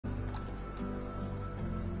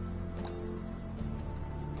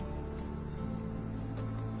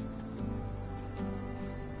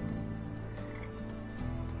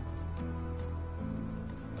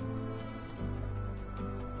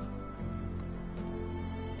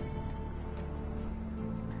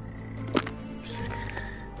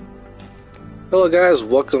Hello guys,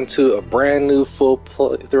 welcome to a brand new full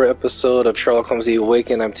playthrough episode of Sherlock Holmes The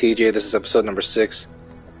Awakened. I'm TJ, this is episode number 6.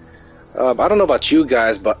 I don't know about you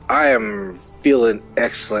guys, but I am feeling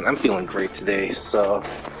excellent. I'm feeling great today. So,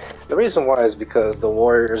 the reason why is because the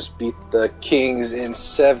Warriors beat the Kings in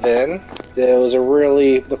 7.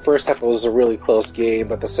 The first half was a really close game,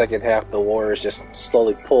 but the second half the Warriors just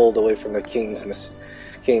slowly pulled away from the Kings.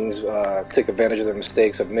 Kings took advantage of their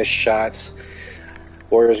mistakes, of missed shots.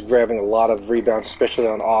 Warriors grabbing a lot of rebounds, especially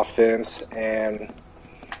on offense, and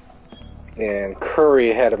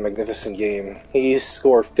Curry had a magnificent game. He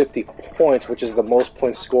scored 50 points, which is the most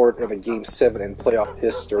points scored in a Game 7 in playoff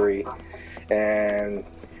history. And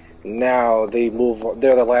now they're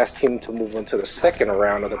the last team to move into the second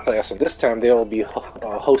round of the playoffs. So this time they will be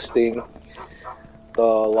hosting the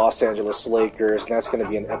Los Angeles Lakers, and that's going to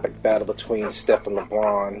be an epic battle between Steph and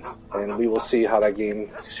LeBron, and we will see how that game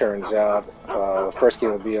turns out. The first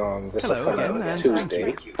game will be on this upcoming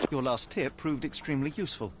Tuesday. Your last tip proved extremely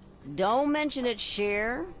useful. Don't mention it,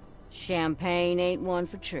 Cher. Champagne ain't one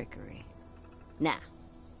for trickery. Now,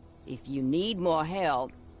 if you need more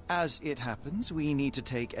help... As it happens, we need to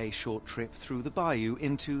take a short trip through the bayou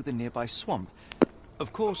into the nearby swamp.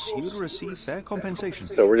 Of course, you'll receive fair compensation.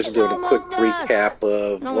 So we're just doing a quick recap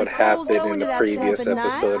of what happened in the previous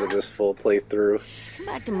episode of this full playthrough. Come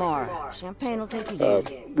back tomorrow. Champagne will take you down.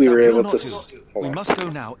 We were able to... We must go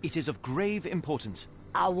now. It is of grave importance.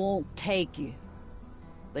 I won't take you.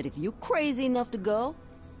 But if you're crazy enough to go,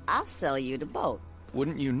 I'll sell you the boat.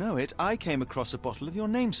 Wouldn't you know it, I came across a bottle of your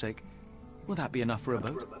namesake. Will that be enough for a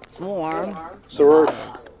boat? It's warm. So we're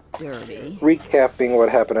dirty. Recapping what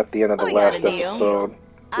happened at the end of the last episode.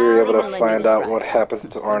 We were able to find out what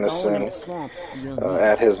happened to Arneson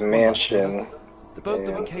at his mansion.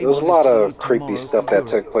 There was a lot of creepy stuff that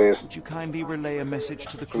took place. Would you kindly relay a message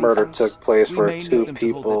to the Murder took place where two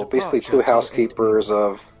people, basically two housekeepers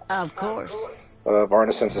of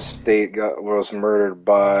Arneson's estate was murdered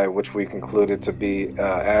by, which we concluded to be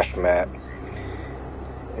Ashmat.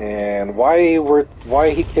 And why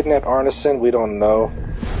he kidnapped Arneson, we don't know.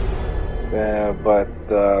 But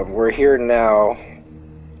we're here now.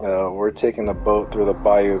 We're taking a boat through the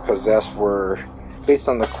bayou because that's where, based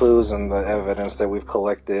on the clues and the evidence that we've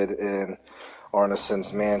collected in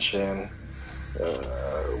Arneson's mansion,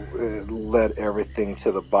 it led everything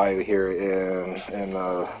to the bayou here in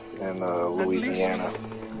Louisiana.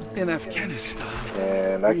 In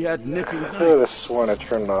Afghanistan, and I could have sworn I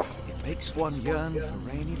turned off. Makes one yearn for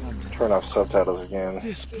rainy London. Turn off subtitles again.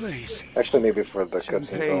 This place. Actually, maybe for the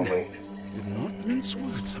cutscenes only. Did not mince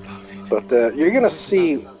words about it. But you're gonna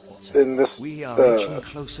see in this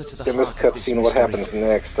cutscene what happens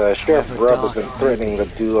next. Sheriff Grubb has been threatening the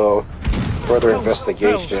duo further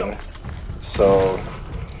investigation. So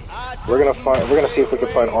we're gonna see if we can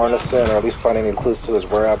find Arneson, or at least find any clues to his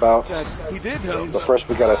whereabouts. But first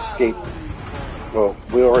we gotta escape. Well,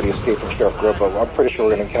 we already escaped from Sheriff Grubb, but I'm pretty sure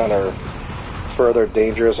we're going to encounter further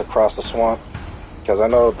dangers across the swamp. Because I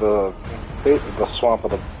know the swamp,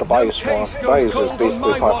 of the bayou swamp, bayou is just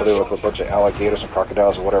basically populated with a bunch of alligators and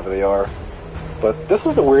crocodiles or whatever they are. But this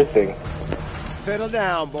is the weird thing. Settle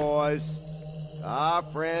down, boys. Our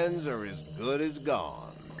friends are as good as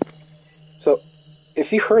gone. So,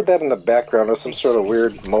 if you heard that in the background, there's some sort of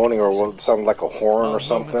weird moaning or what sounded like a horn or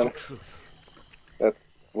something.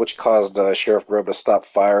 Which caused Sheriff Grubb to stop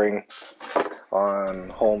firing on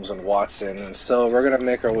Holmes and Watson. And so we're going to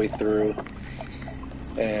make our way through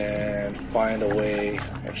and find a way...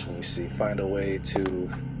 Actually, let me see. Find a way to...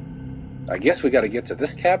 I guess we got to get to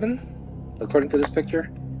this cabin, according to this picture.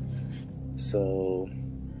 So,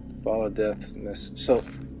 follow death message. So,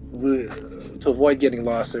 to avoid getting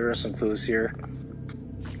lost, there are some clues here.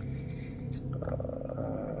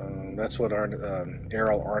 That's what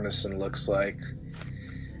Errol Arneson looks like.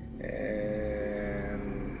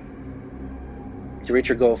 And to reach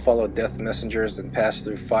your goal, follow death messengers, then pass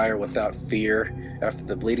through fire without fear. After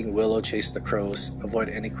the bleeding willow, chase the crows. Avoid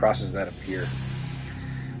any crosses that appear.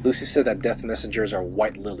 Lucy said that death messengers are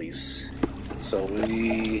white lilies. So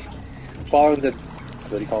we, following the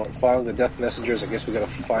death messengers, I guess we gotta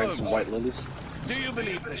find some white lilies. Do you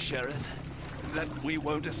believe the sheriff that we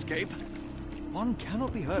won't escape? One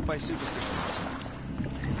cannot be hurt by superstitions.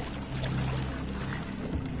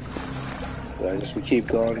 I guess we keep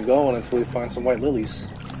going until we find some white lilies.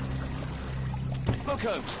 Look,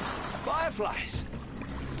 Holmes, fireflies.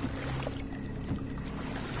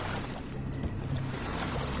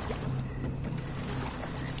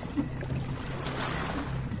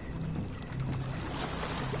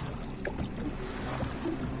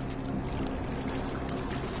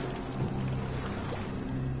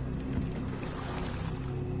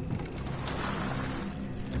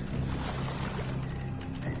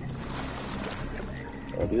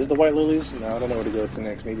 these the white lilies? No, I don't know where to go to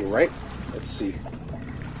next. Maybe right? Let's see.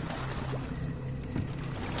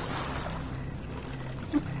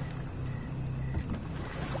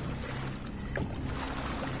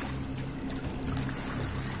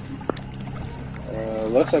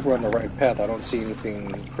 Looks like we're on the right path. I don't see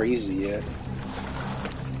anything crazy yet.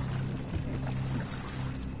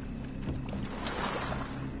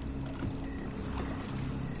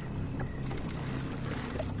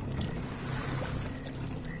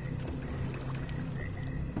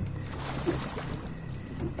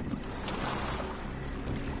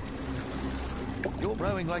 You're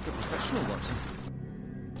rowing like a professional, Watson.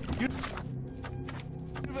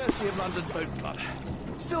 University of London Boat Club.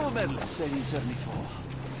 Silver medalist, 1874.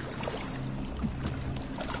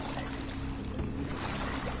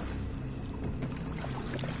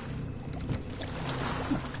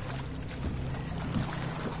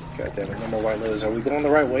 God damn it, no more white lilies. Are we going the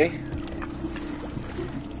right way?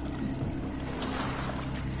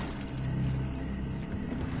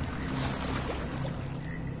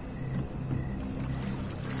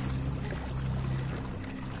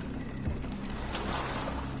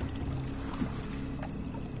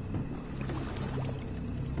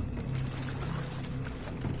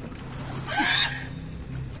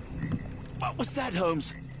 What was that,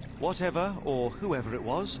 Holmes? Whatever, or whoever it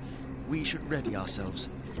was, we should ready ourselves.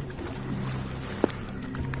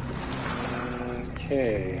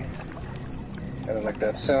 Okay. I don't like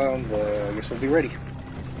that sound, but I guess we'll be ready.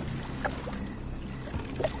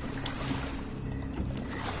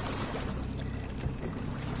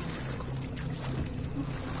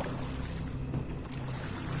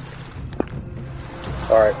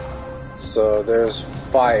 Alright, so there's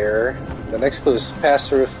fire. The next clue is pass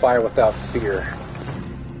through fire without fear.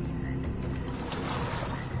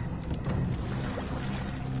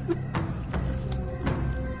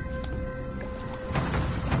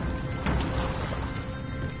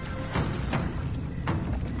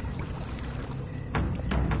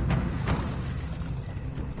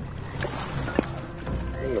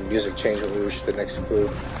 The music changed when we reached the next clue.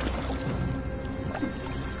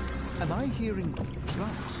 Am I hearing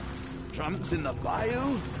drums? Drums in the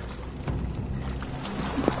bayou?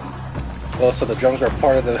 Oh, so the drums are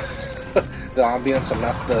part of the the ambience and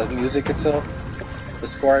not the music itself? The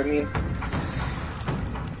score, I mean?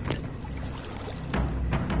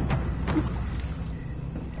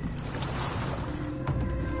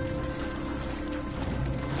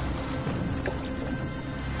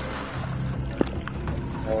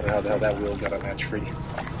 I wonder how the hell that wheel got on that tree.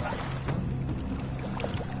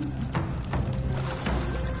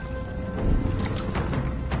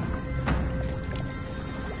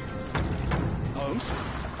 Holmes,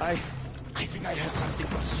 I think I heard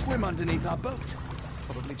something swim underneath our boat.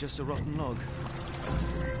 Probably just a rotten log.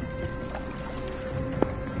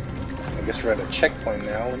 I guess we're at a checkpoint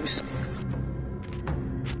now. Let me see.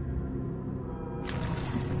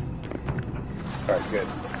 Alright, good.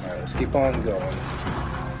 Alright, let's keep on going.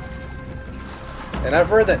 And I've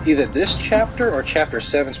heard that either this chapter or chapter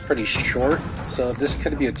 7 is pretty short, so this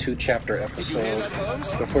could be a 2-chapter episode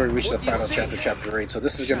before we reach the final chapter, chapter 8. So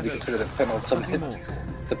this is going to be considered the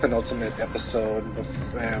penultimate episode,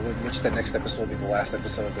 which the next episode will be the last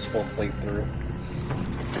episode of this full playthrough.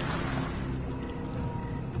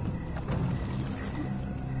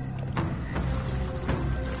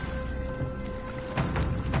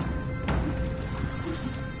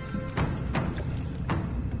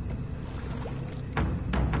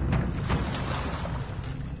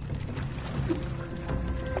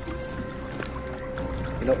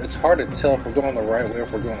 You know, it's hard to tell if we're going the right way or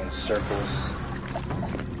if we're going in circles.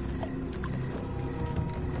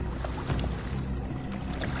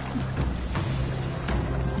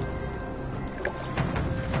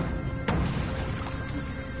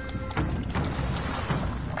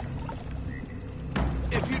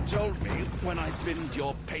 If you told me when I binned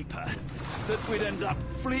your paper that we'd end up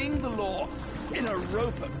fleeing the law in a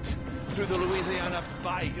rowboat through the Louisiana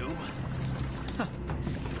Bayou,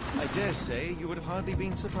 I dare say you would have hardly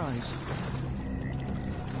been surprised.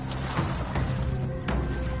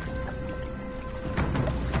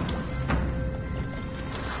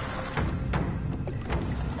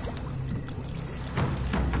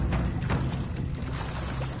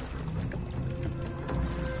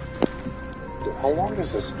 Dude, how long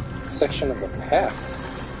is this section of the path?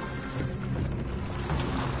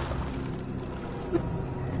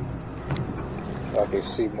 Okay,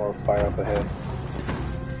 see more fire up ahead.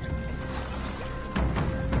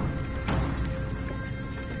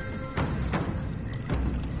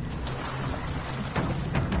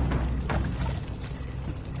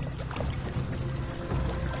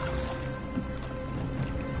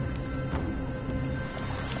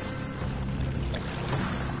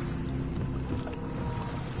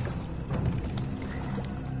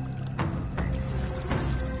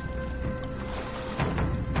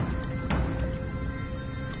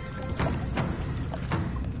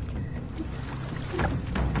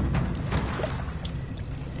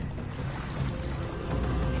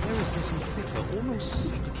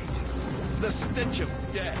 suffocating. The stench of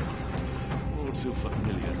death. All too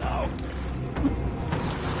familiar now.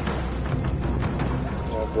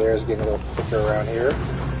 Blair's getting a little quicker around here.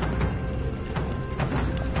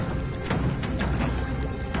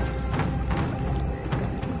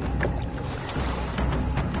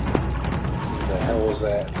 What the hell was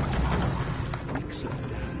that?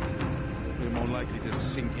 Quicksand. We're more likely to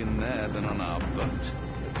sink in there than on our boat.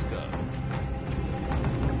 Let's go.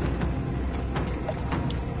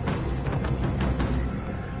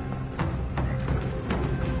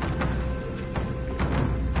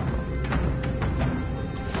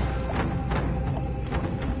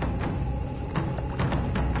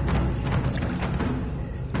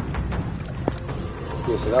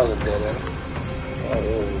 Okay, so that was a dead end. Oh,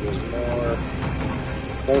 there's more.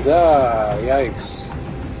 Oh, yikes.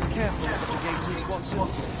 Careful, navigators, Watson.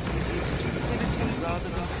 It is stupidity rather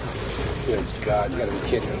than courage. Good God, you gotta be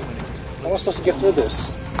kidding me. How am I supposed to get through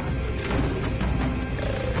this?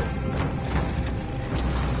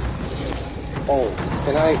 Oh,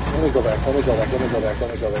 can I? Let me go back. I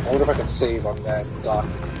wonder if I can save on that dock.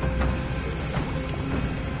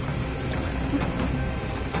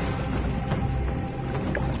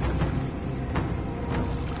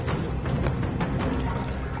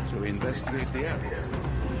 Investigate the area.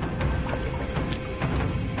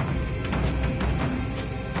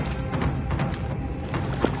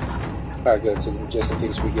 Alright, good. So just in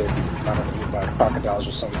case we get, I don't know, by crocodiles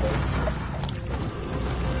or something.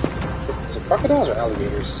 Is it crocodiles or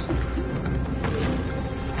alligators?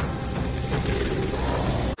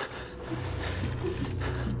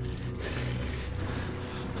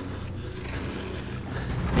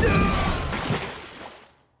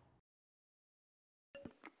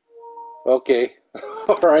 Okay.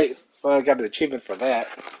 Alright. Well, I got an achievement for that.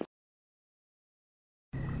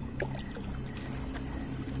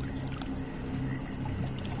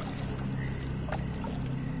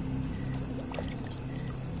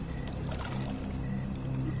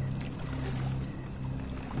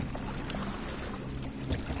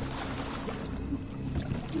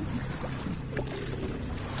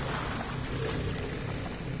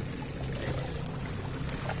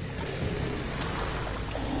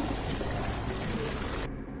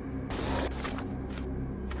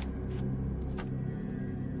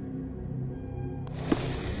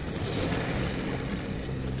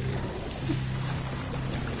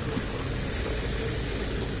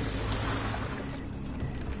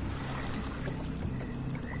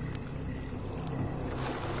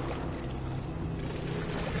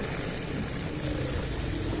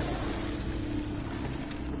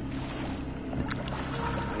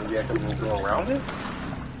 Maybe I can go around it?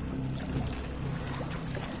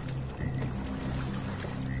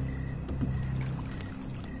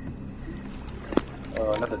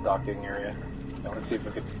 Oh, another docking area. Now let's see if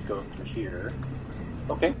we could go through here.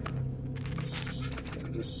 Okay. Let's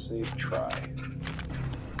just say try.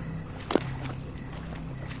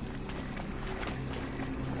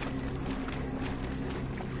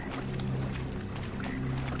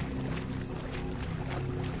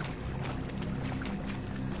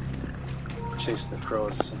 Chase the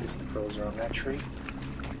crows. At least the crows are on that tree.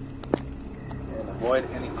 And avoid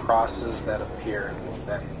any crosses that appear. What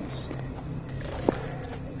that means.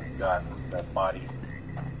 God, that body.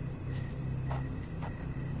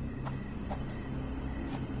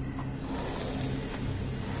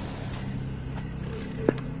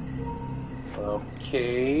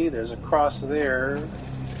 Okay, there's a cross there.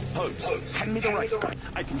 Holmes, hand me the rifle.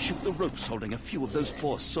 I can shoot the ropes holding a few of those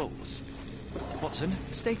poor souls. Watson,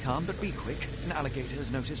 stay calm, but be quick. An alligator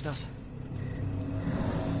has noticed us.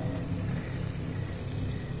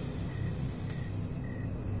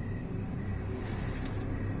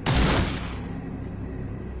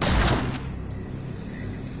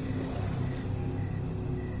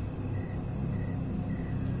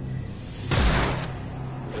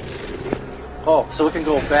 Oh, so we can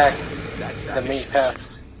go back the main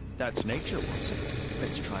paths. That's nature, Watson.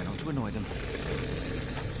 Let's try not to annoy them.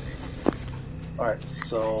 Alright,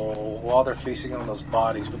 so while they're facing on those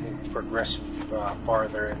bodies, we can progress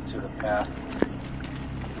farther into the path.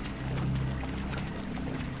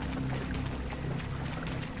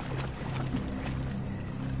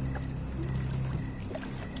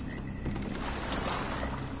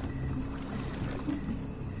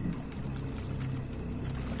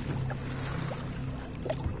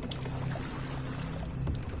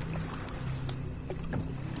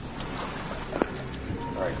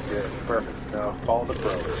 Alright, good, perfect. Now follow the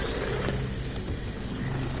crows.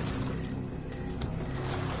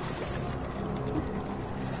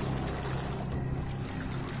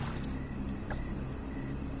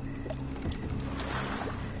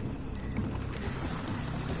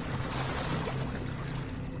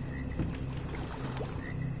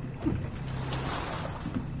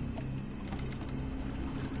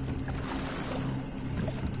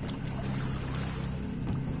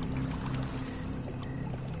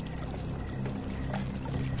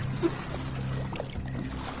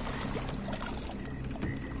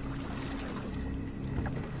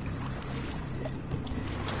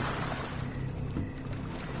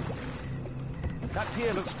 That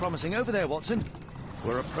pier looks promising. Over there, Watson.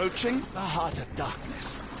 We're approaching the heart of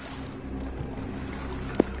darkness.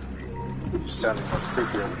 You sounded more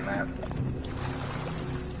creepier than that.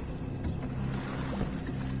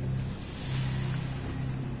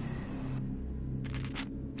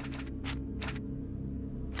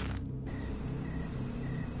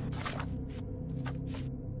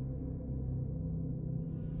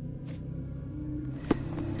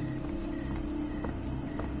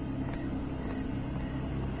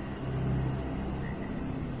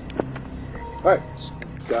 Alright,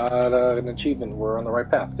 got an achievement. We're on the right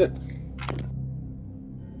path. Good.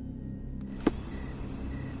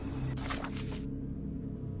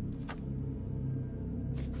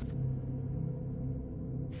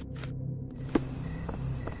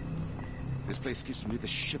 This place gives me the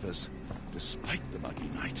shivers, despite the muggy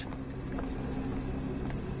night.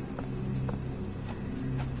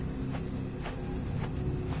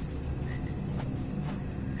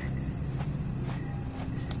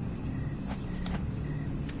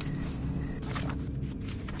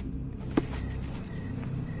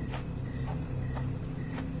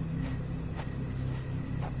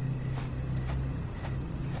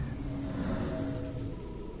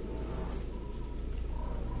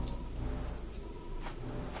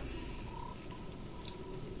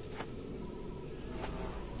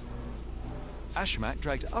 Ashmat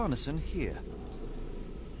dragged Arneson here.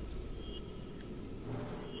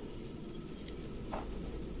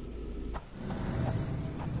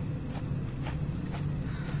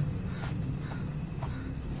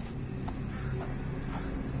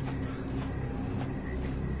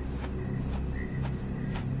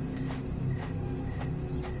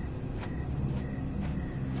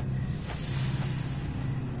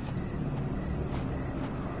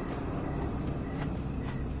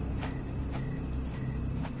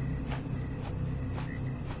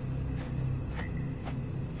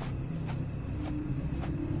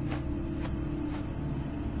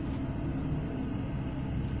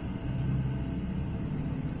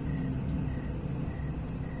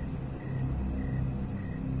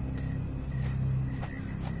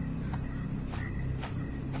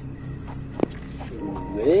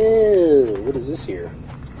 Ew, what is this here?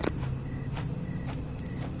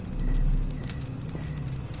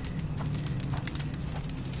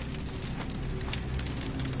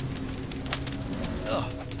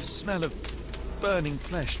 Ugh, the smell of burning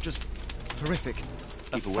flesh, just horrific.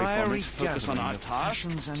 Keep away from it, focus on our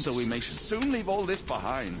task, so we may soon leave all this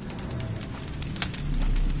behind.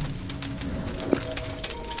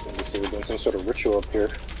 I see we're doing some sort of ritual up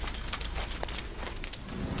here.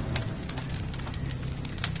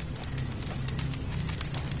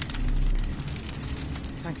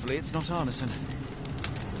 Thankfully, it's not Arneson.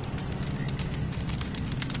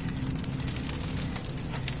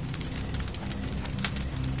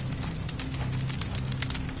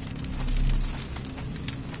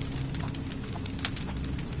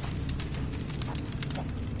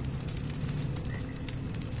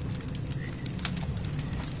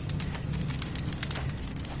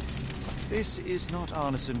 This is not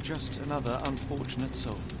Arneson, just another unfortunate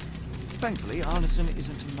soul. Thankfully, Arneson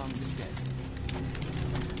isn't among the dead.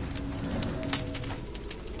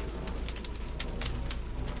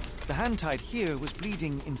 The hand tied here was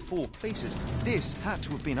bleeding in 4 places. This had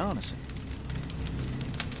to have been Arneson.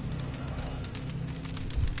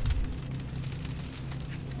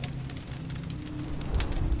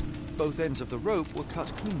 Both ends of the rope were cut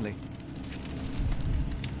cleanly.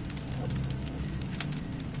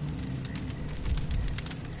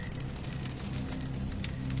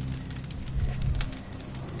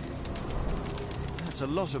 That's a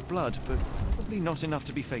lot of blood, but probably not enough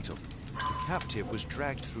to be fatal. The captive was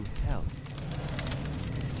dragged through hell.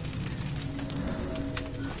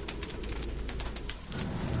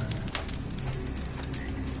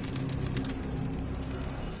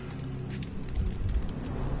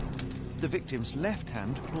 The victim's left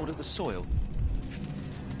hand clawed at the soil.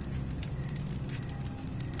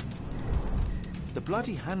 The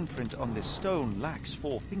bloody handprint on this stone lacks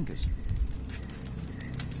 4 fingers.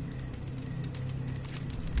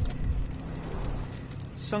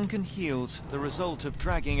 Sunken heels, the result of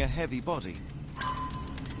dragging a heavy body.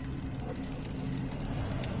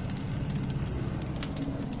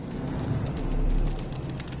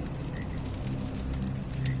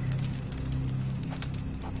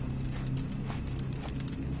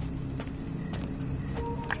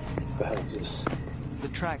 What the hell is this? The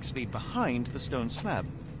tracks lead behind the stone slab.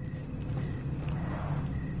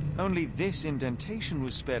 Only this indentation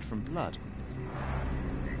was spared from blood.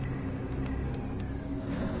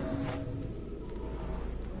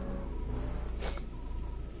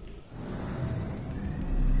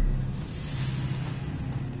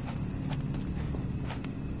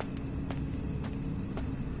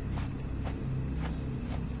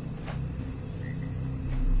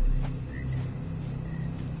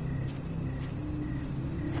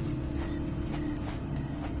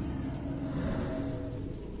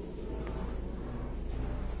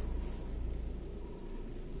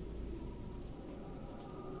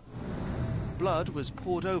 blood was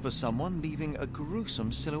poured over someone, leaving a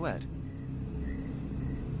gruesome silhouette.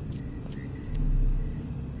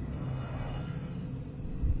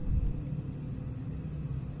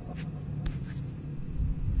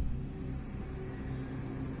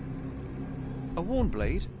 A worn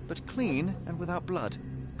blade, but clean and without blood.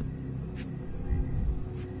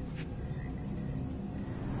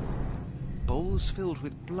 Bowls filled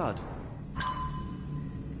with blood.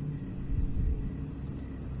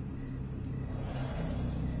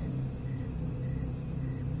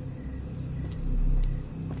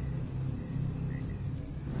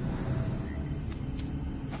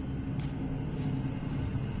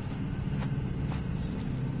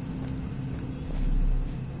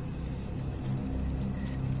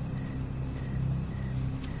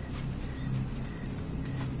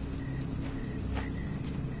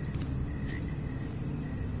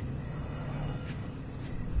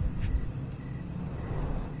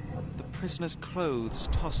 Prisoner's clothes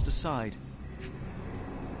tossed aside.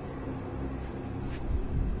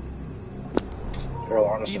 Errol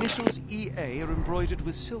The Arneson. initials EA are embroidered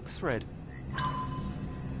with silk thread.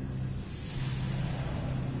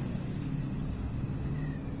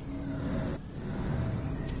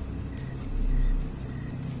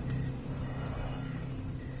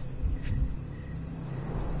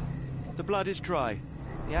 The blood is dry.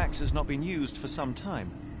 The axe has not been used for some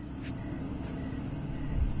time.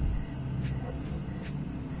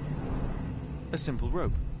 A simple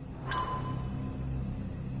rope.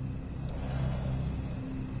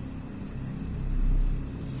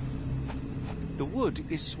 The wood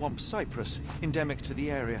is swamp cypress, endemic to the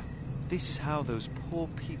area. This is how those poor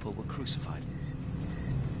people were crucified.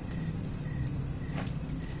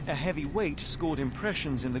 A heavy weight scored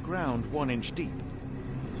impressions in the ground 1 inch deep.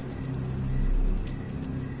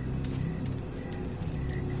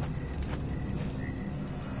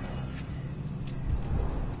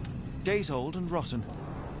 Days old and rotten.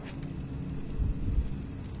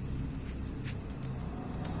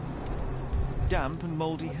 Damp and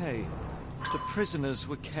mouldy hay. The prisoners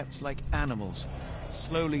were kept like animals,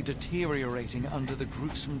 slowly deteriorating under the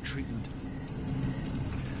gruesome treatment.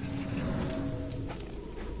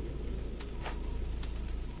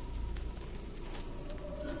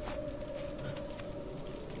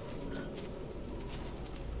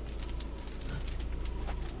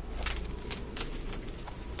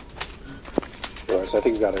 So I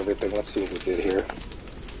think we got everything. Let's see what we did here.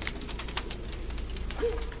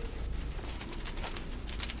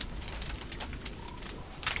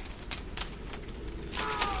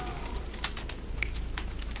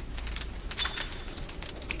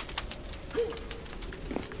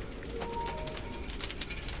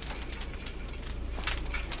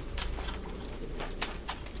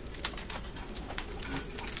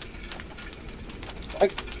 I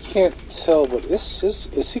can't tell, but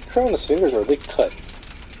is he curling his fingers or are they cut?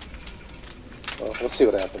 Well, let's see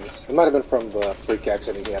what happens. It might have been from the freak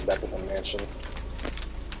accident he had back in the mansion.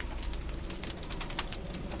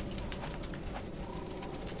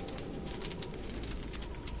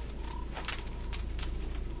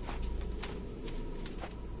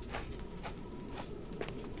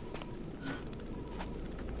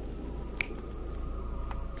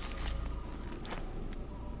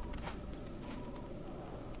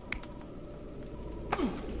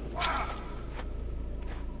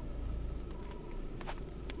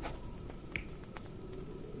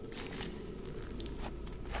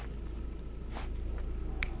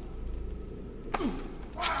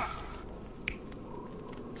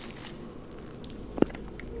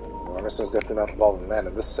 Arneson's definitely not involved in that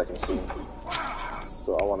in this second scene.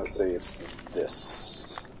 So I want to say it's this.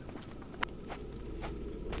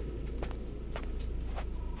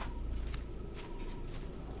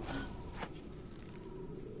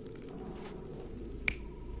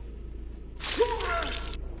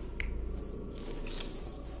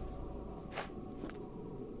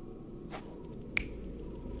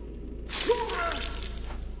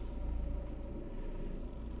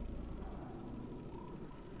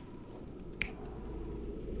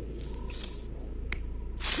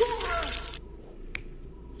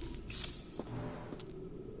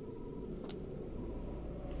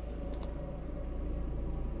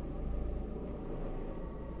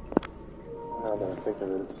 Now that I think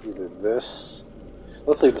of it, it's either this.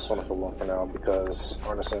 Let's leave this one alone for now because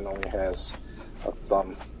Arneson only has a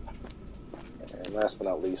thumb. And last but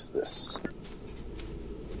not least, this.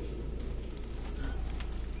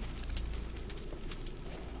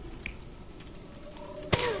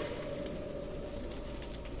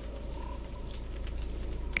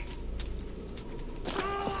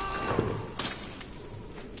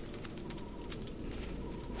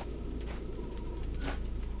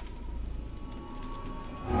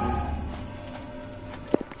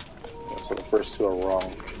 So the first two are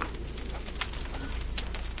wrong.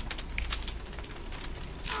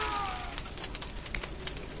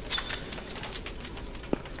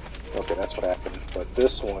 Okay, that's what happened. But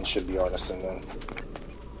this one should be Arneson then.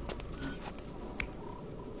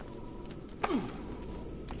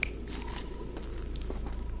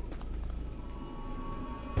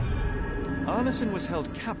 Arneson was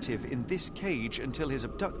held captive in this cage until his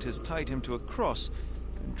abductors tied him to a cross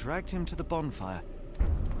and dragged him to the bonfire.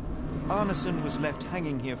 Arneson was left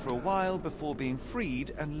hanging here for a while before being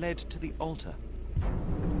freed and led to the altar.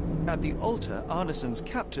 At the altar, Arneson's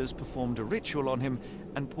captors performed a ritual on him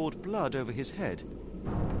and poured blood over his head.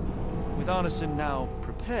 With Arneson now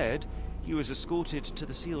prepared, he was escorted to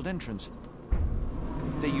the sealed entrance.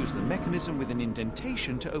 They used the mechanism with an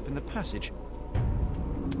indentation to open the passage.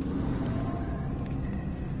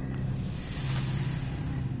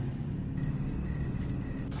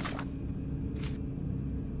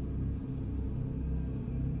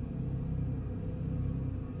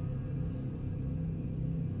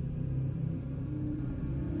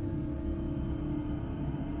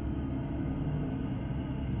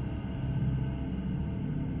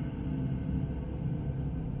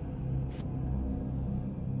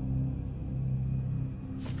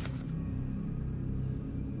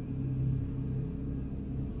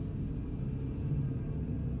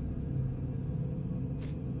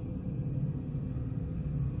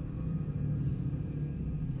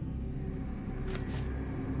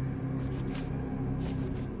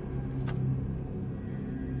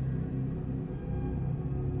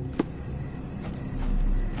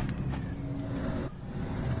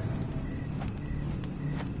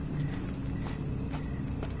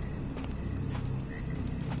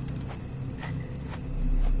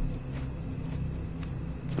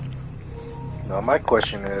 Now my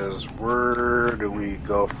question is, where do we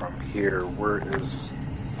go from here? Where's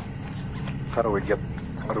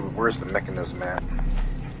the mechanism at?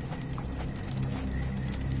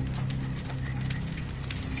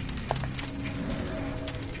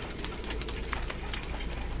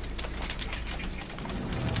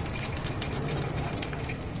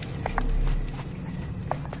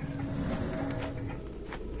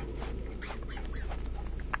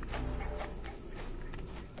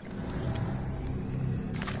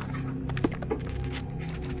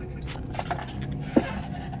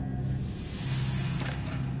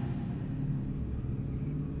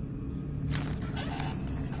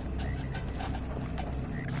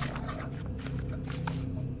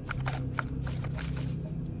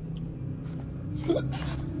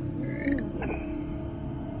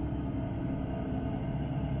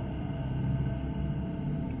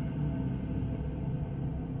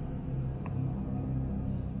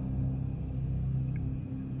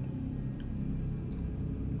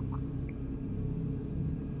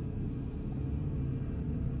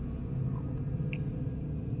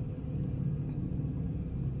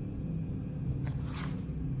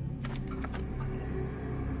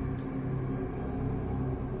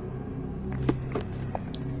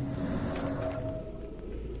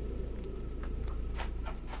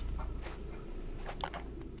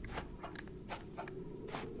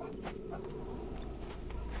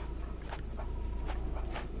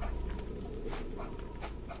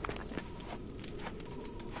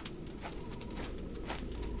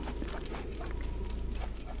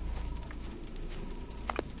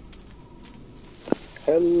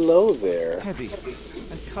 Hello there. Heavy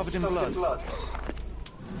and covered in blood.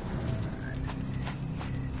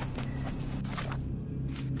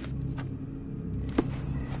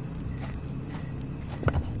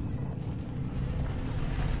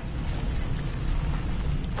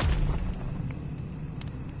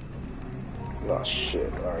 Oh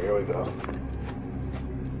shit. Alright, here we go.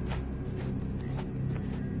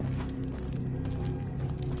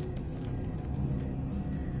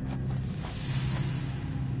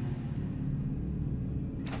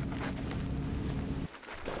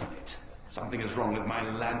 Something is wrong with my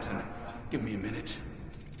lantern. Give me a minute.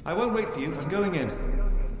 I won't wait for you. I'm going in.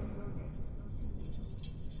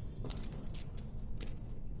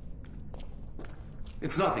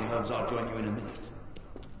 It's nothing, Holmes. I'll join you in a minute.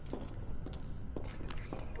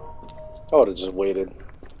 I would have just waited.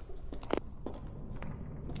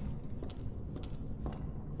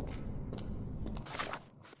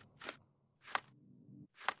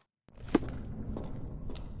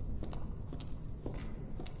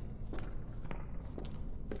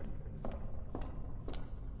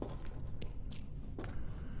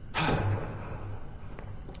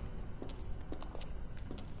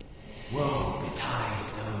 Woe betide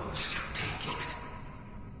those who take it.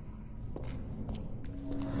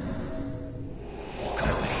 Walk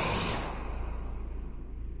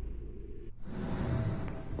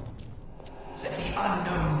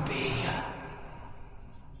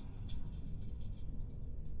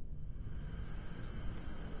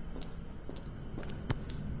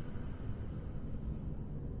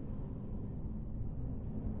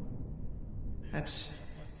That's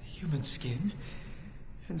human skin,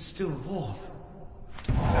 and still warm.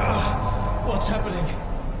 What's happening?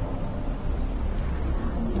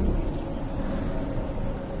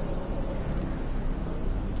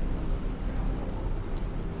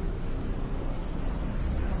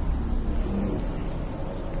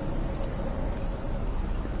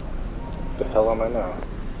 The hell am I now?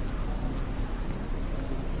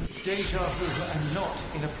 Deja vu, and not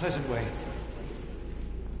in a pleasant way.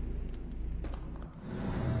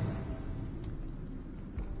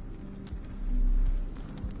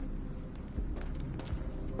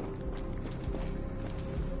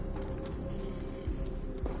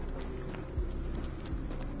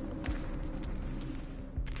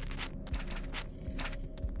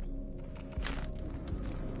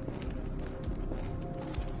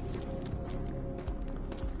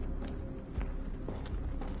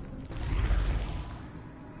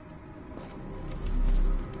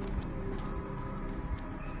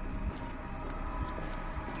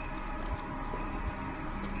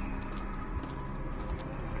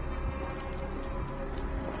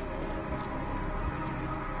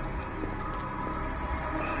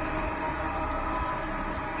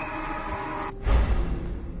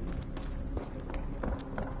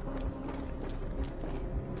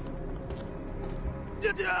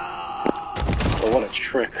 Oh, what a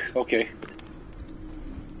trick. Okay.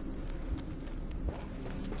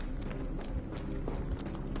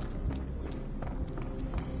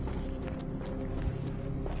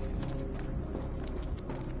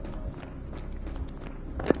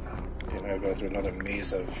 Okay, now I go through another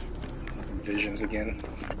maze of visions again.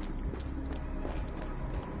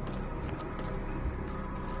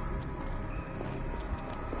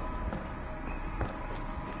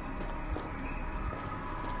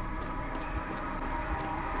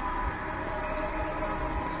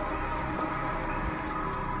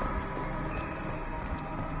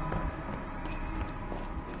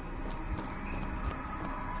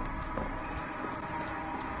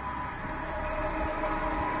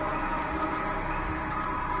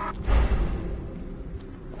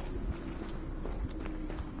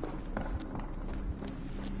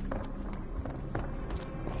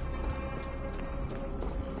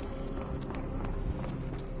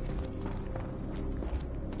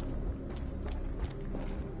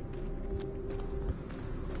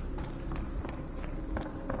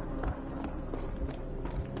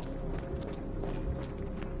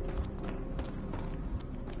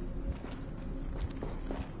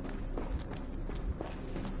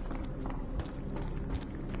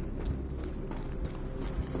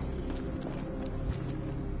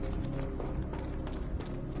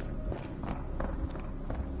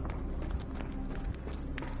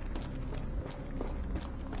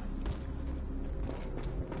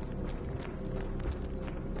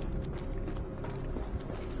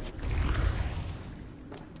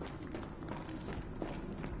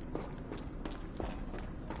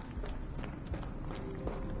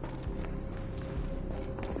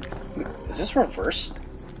 Is this reversed?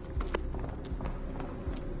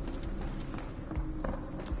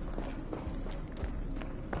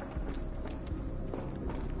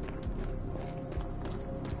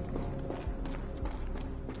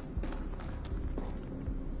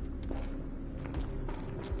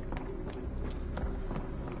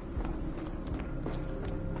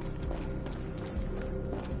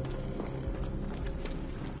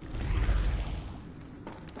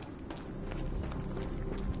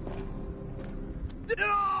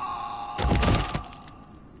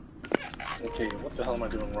 Okay, what the hell am I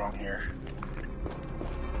doing wrong here?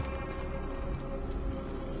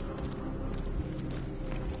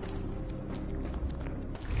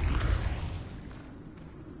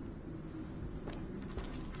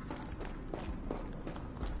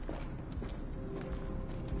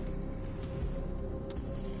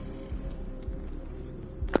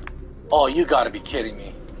 Oh, you gotta be kidding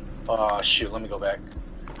me. Oh, shoot, let me go back.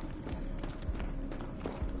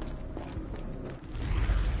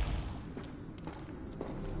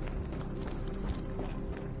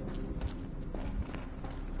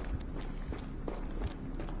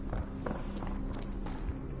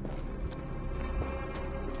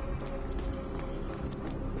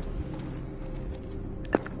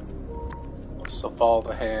 So follow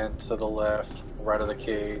the hand to the left, right of the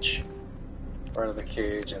cage,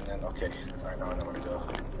 and then, okay. Alright, now I know where to go.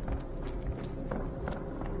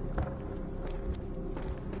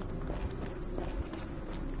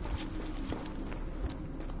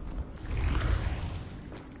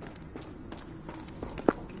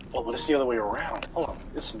 Oh, but it's the other way around. Hold on,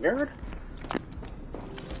 it's mirrored?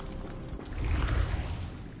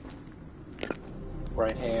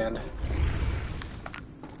 Right hand.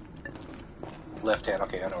 Left hand,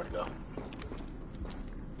 okay, I know where to go.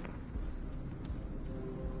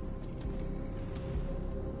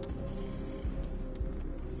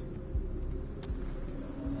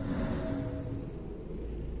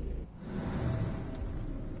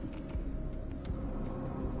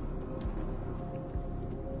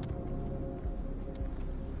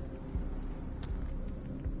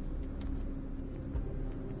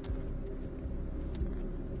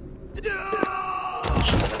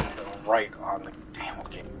 Right on the damn,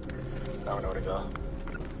 okay. Now I know where to go.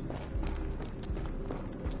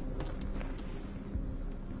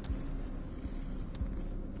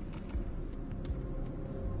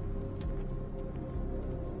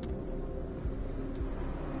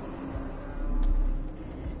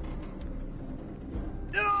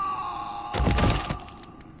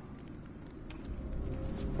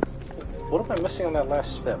 What am I missing on that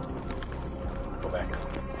last step? Go back.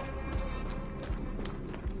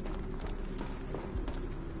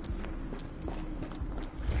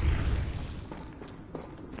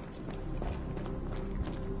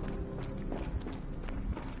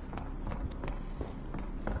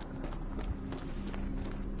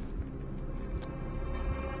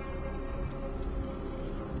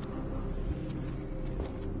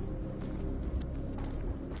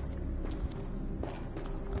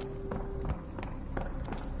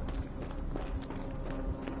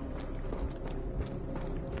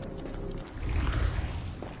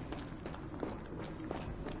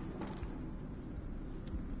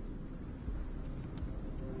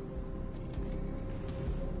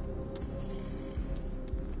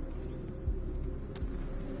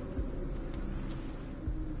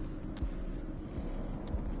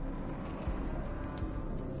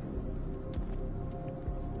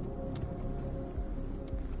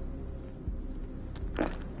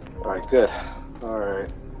 Alright, good. Alright,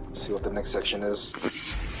 let's see what the next section is.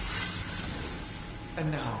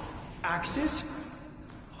 And now, axes?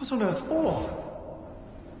 What on earth for?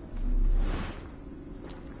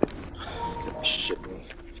 Gotta shit me.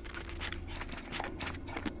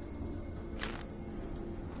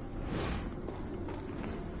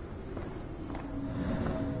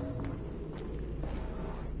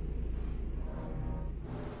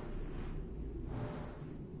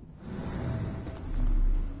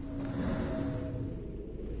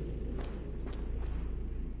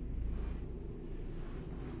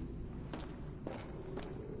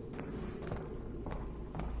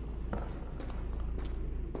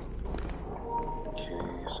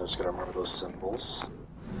 So I just gotta remember those symbols.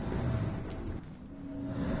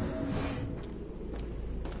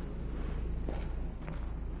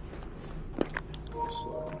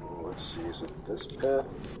 So let's see, is it this path?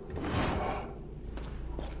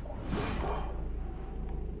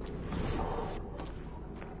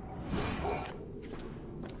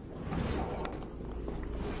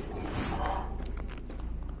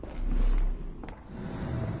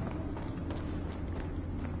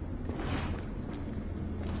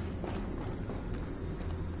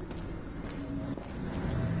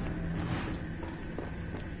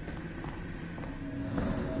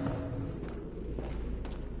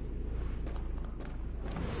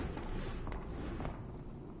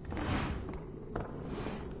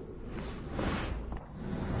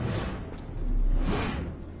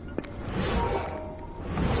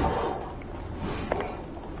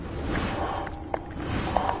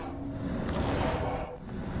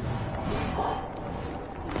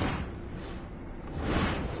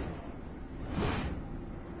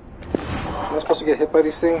 Am I supposed to get hit by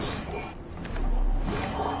these things?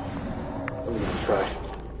 Let me try.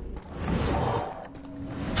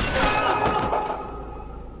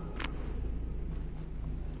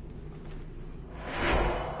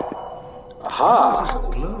 Aha!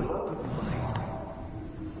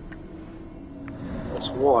 That's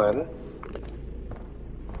one.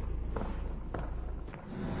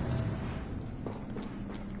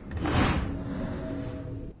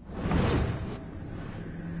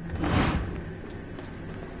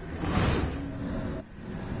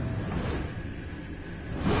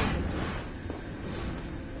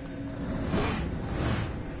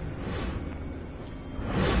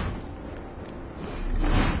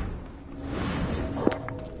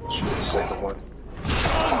 Second one.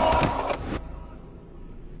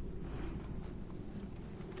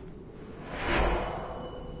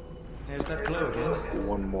 There's that glow again.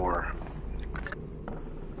 One more.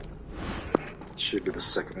 Should be the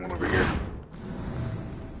second one over here.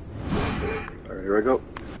 Alright, here I go.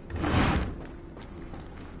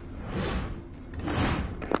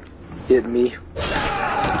 Hit me.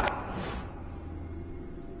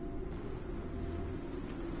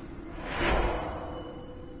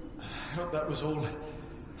 was all.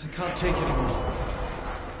 I can't take anymore.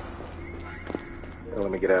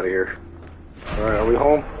 Let me get out of here. Alright, are we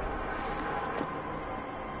home?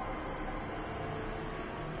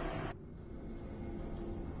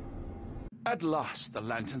 At last, the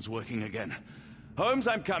lantern's working again. Holmes,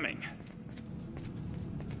 I'm coming.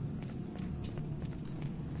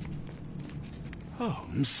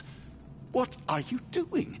 Holmes, what are you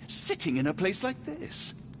doing, sitting in a place like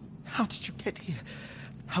this? How did you get here?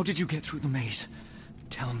 How did you get through the maze?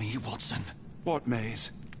 Tell me, Watson. What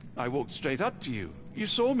maze? I walked straight up to you. You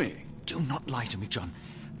saw me. Do not lie to me, John.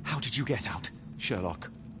 How did you get out? Sherlock,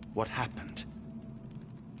 what happened?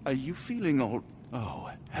 Are you feeling all... Oh,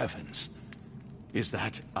 heavens. Is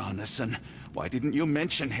that Arneson? Why didn't you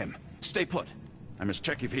mention him? Stay put. I must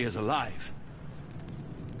check if he is alive.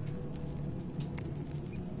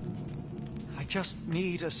 I just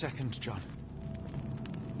need a second, John.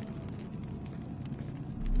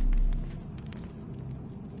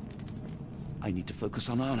 I need to focus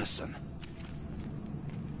on Arneson.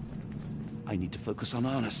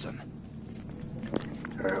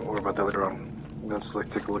 Alright, what about the other one? Let's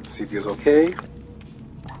take a look to see if he's okay.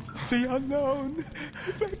 The unknown,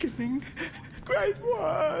 beckoning, great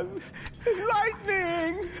one,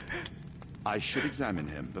 lightning! I should examine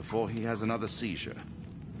him before he has another seizure.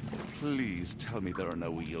 Please tell me there are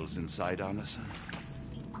no wheels inside Arneson.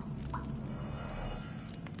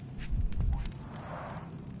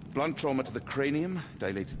 Blunt trauma to the cranium,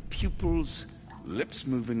 dilated pupils, lips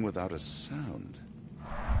moving without a sound.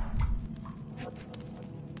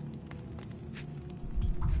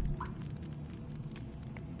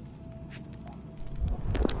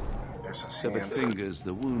 There's his Severed hands. fingers,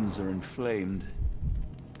 the wounds are inflamed.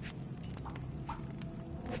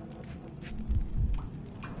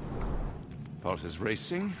 Pulse is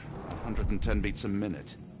racing, 110 beats a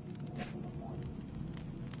minute.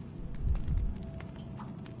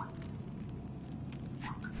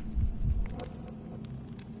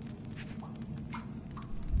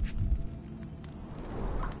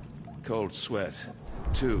 Cold sweat.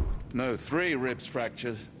 2, no, 3 ribs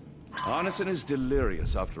fractured. Arneson is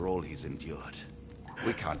delirious after all he's endured.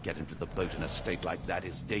 We can't get him to the boat in a state like that.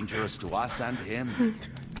 It's dangerous to us and him.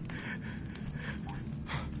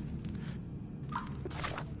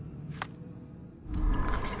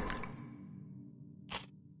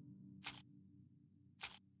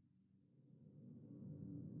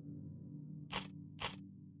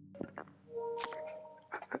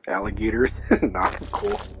 Alligators. Not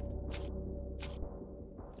cool.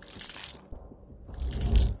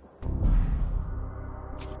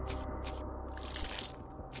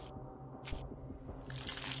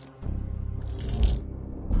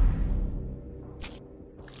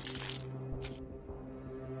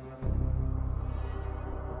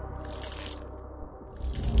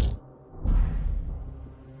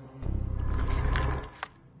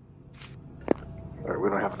 Alright, we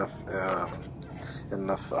don't have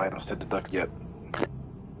enough items to deduct yet.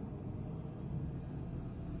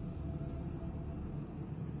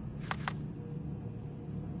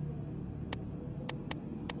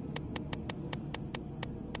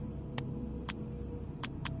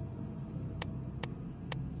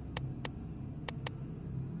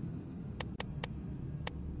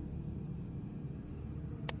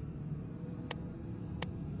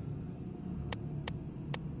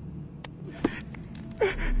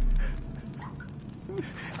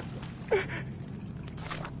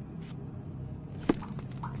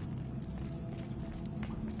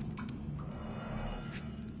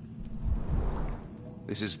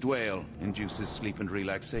 This is Dwale, induces sleep and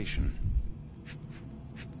relaxation.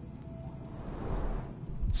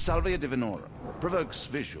 Salvia divinorum, provokes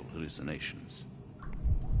visual hallucinations.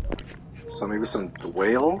 So maybe some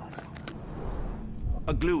whale?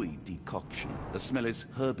 A gluey decoction. The smell is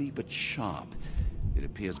herby but sharp. It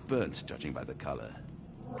appears burnt, judging by the color.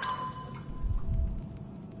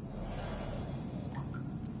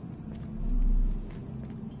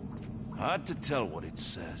 Hard to tell what it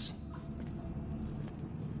says.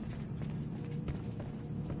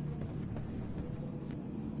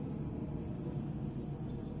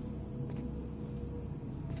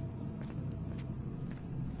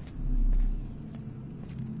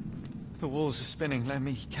 The walls are spinning. Let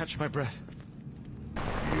me catch my breath.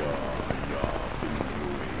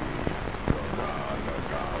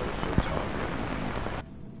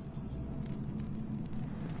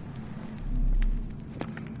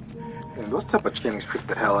 Man, those type of channels creep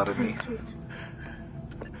the hell out of me.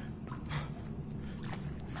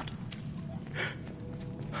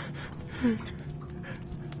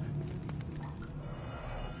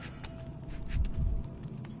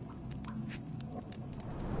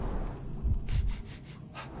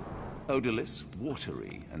 Odorless,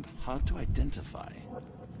 watery, and hard to identify.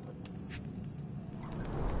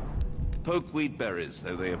 Pokeweed berries,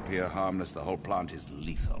 though they appear harmless, the whole plant is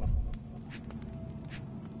lethal.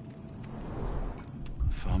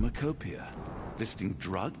 Pharmacopoeia, listing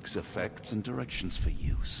drugs, effects, and directions for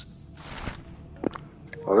use.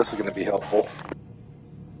 Oh, this is going to be helpful.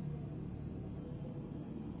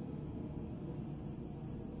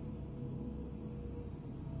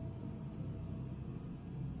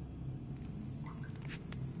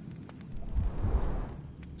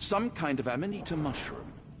 Some kind of amanita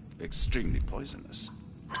mushroom. Extremely poisonous.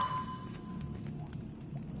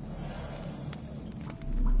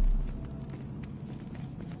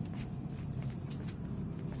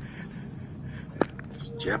 It's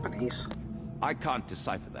Japanese. I can't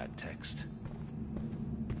decipher that text.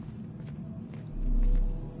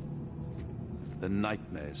 The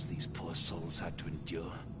nightmares these poor souls had to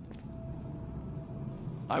endure.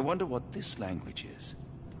 I wonder what this language is.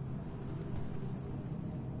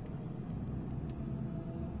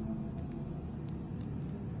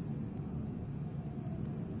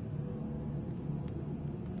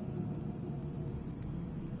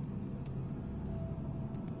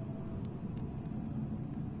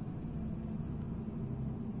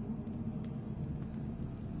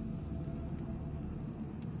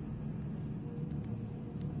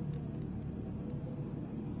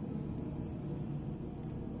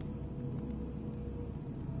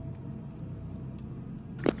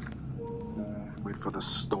 Wait for the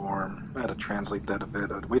storm. I had to translate that a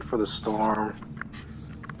bit. I'd wait for the storm.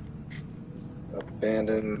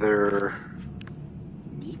 Abandon their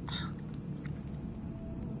meat.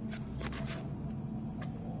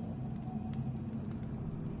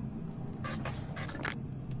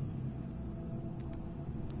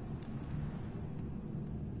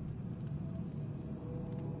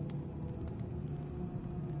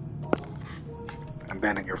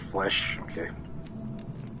 Abandon your flesh. Okay.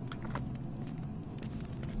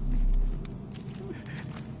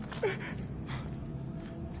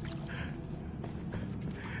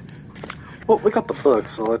 Well, we got the book,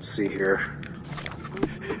 so let's see here.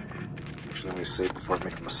 Actually, let me save before I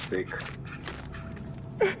make a mistake.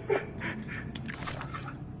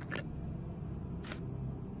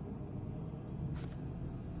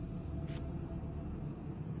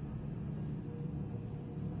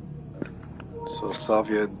 So,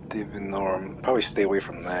 Salvia Divinorum. Probably stay away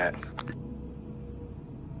from that.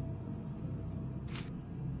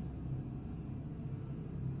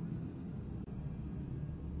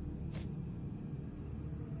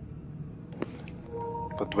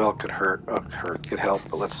 The dwell could hurt, could help,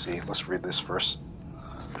 but let's see. Let's read this first.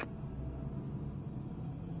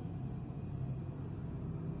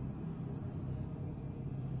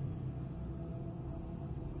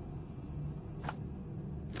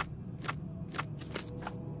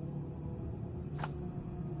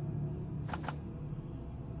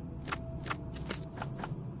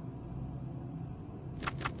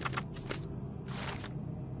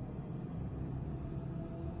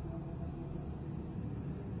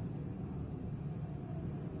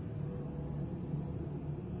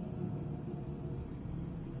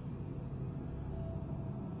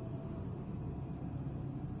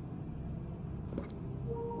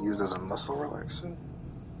 Used as a muscle relaxant.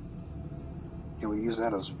 Yeah, we use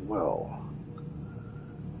that as well.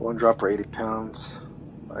 1 drop per 80 pounds.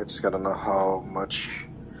 I just gotta know how much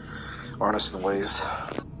Arneson weighs.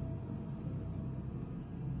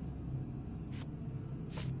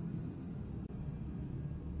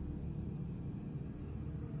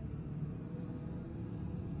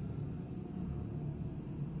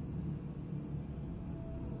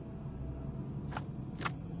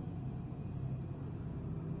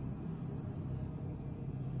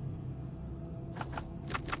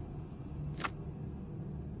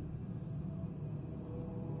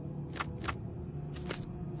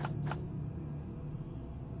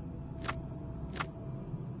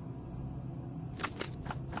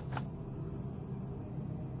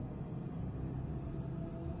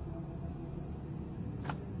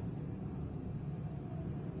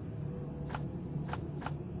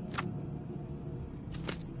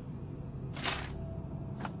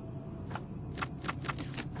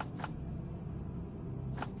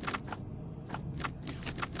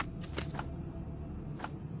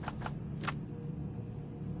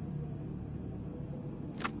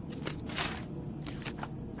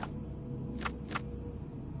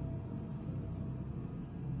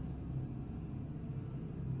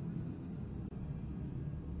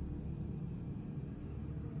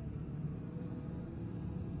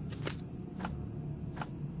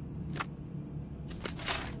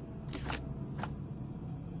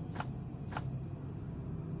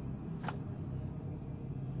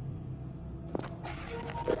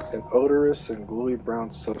 An odorous and gluey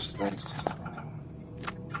brown substance.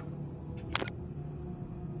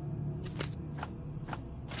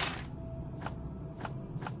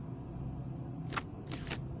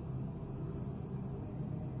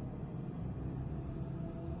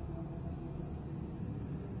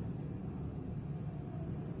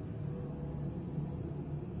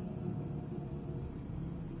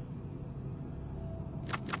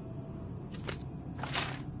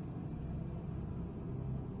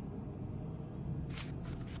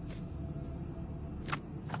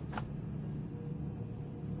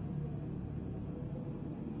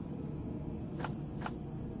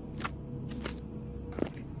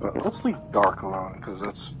 Let's leave dark alone, because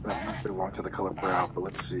that might belong to the color brown, but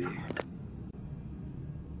let's see.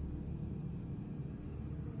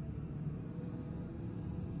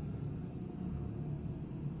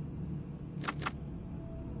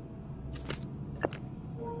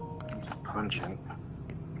 It's pungent.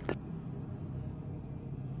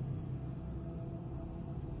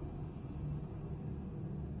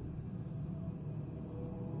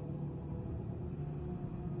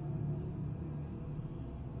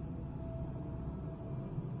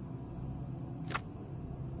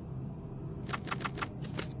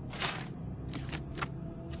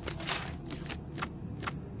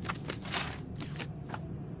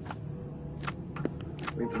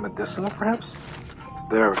 Maybe medicinal, perhaps?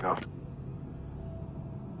 There we go.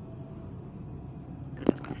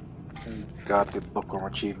 Got the bookworm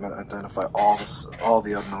achievement. Identify all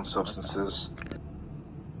the unknown substances.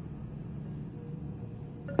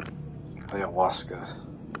 Ayahuasca.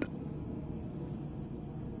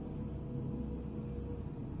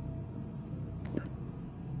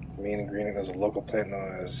 The main ingredient is a local plant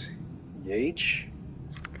known as yache.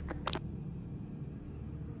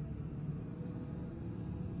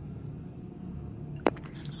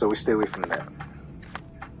 So we stay away from that.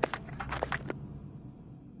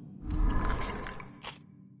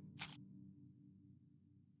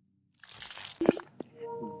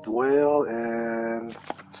 Dwell in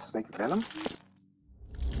snake venom?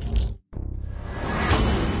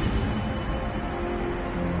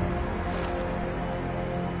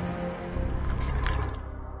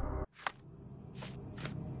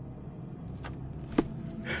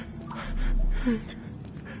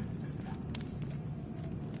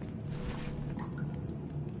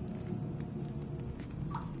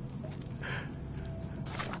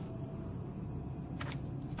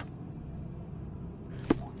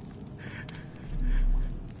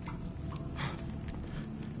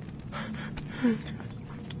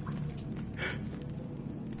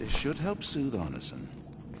 This should help soothe Arneson.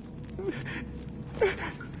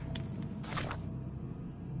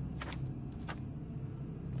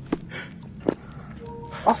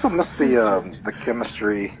 Also missed the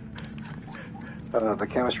chemistry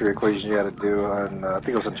equation you had to do on I think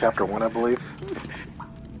it was in chapter 1, I believe.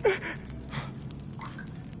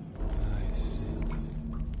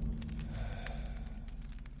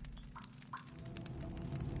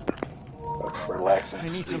 Relax and I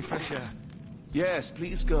need some sleep. fresh air. Yes,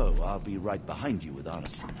 please go. I'll be right behind you with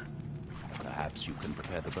Arneson. Perhaps you can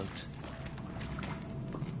prepare the boat.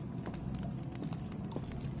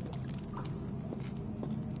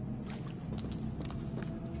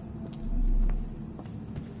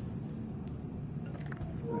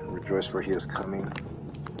 Rejoice where he is coming.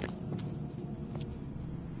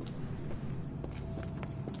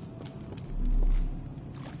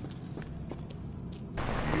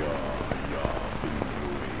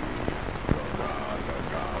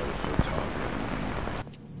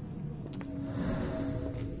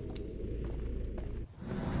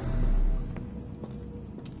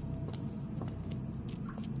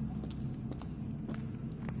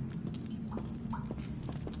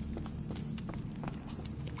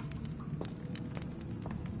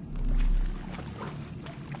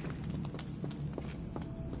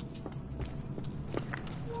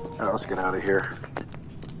 Alright, let's get out of here.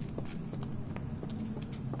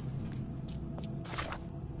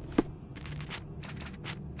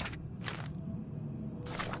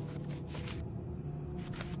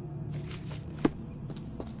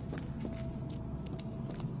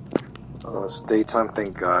 Oh, it's daytime,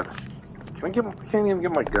 thank God. Can't even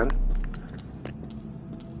get my gun?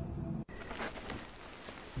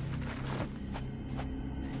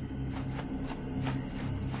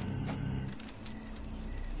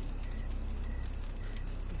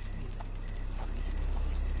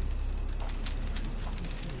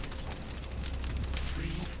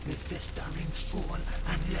 Festering soul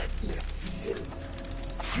and let me feel.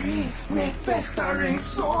 Free me festering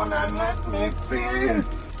soul and let me feel.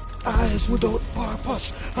 Eyes without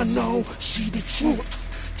purpose and now see the truth.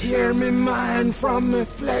 Tear me mind from me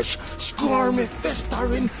flesh, score me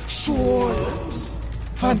festering soul.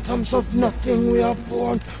 Phantoms of nothing, we are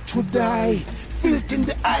born to die, filth in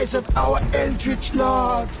the eyes of our eldritch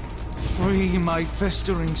lord. Free my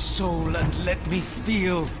festering soul and let me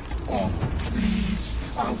feel. Oh, please,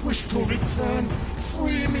 I wish to return.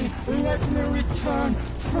 Free me, let me return.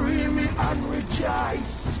 Free me and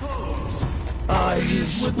rejoice.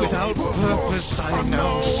 Eyes without purpose, I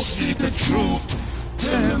now see the truth.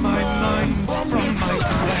 Tear my mind from my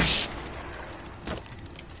flesh.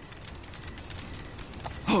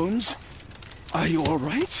 Holmes, are you all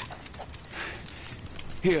right?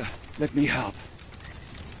 Here, let me help.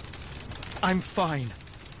 I'm fine.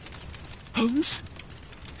 Holmes?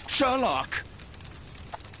 Sherlock!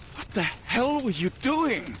 What the hell were you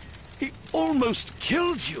doing? He almost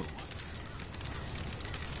killed you.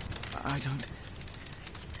 I don't...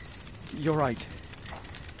 You're right.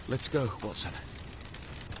 Let's go, Watson.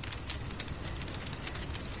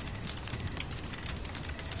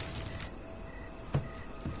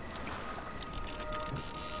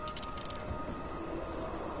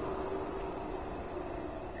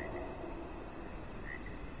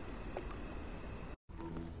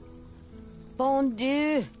 Bon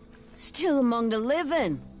Dieu! Still among the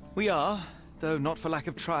living. We are, though not for lack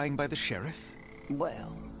of trying by the sheriff.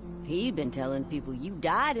 Well, he'd been telling people you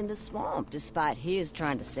died in the swamp despite his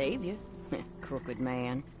trying to save you. Crooked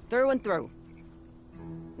man. Through and through.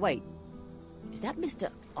 Wait, is that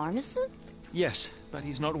Mr. Arneson? Yes, but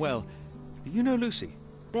he's not well. Do you know Lucy?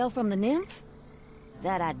 Belle from the Nymph?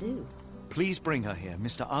 That I do. Please bring her here.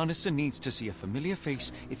 Mr. Arneson needs to see a familiar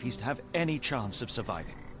face if he's to have any chance of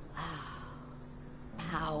surviving.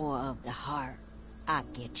 Power of the heart. I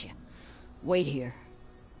get you. Wait here.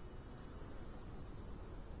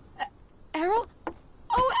 Errol?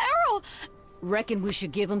 Oh, Errol! Reckon we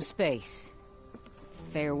should give him space.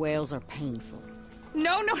 Farewells are painful.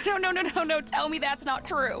 No, tell me that's not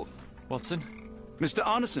true. Watson? Mr.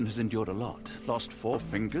 Arneson has endured a lot. Lost 4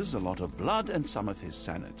 fingers, a lot of blood, and some of his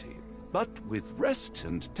sanity. But with rest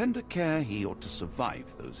and tender care, he ought to survive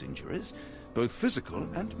those injuries, both physical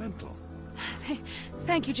and mental.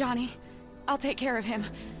 Thank you, Johnny. I'll take care of him.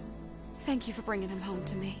 Thank you for bringing him home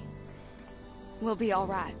to me. We'll be all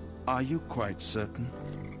right. Are you quite certain?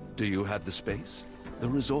 Do you have the space? The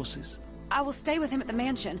resources? I will stay with him at the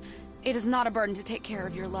mansion. It is not a burden to take care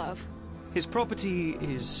of your love. His property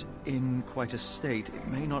is in quite a state. It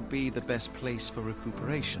may not be the best place for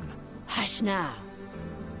recuperation. Hush now.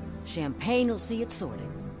 Champagne will see it sorted.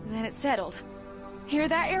 Then it's settled. Hear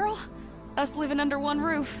that, Errol? Us living under one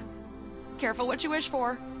roof. Careful what you wish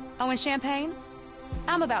for. Oh, and Champagne?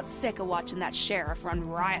 I'm about sick of watching that sheriff run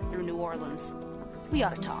riot through New Orleans. We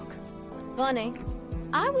ought to talk. Funny.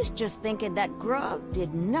 I was just thinking that grub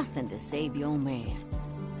did nothing to save your man.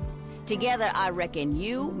 Together, I reckon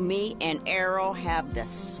you, me, and Errol have the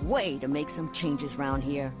sway to make some changes round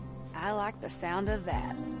here. I like the sound of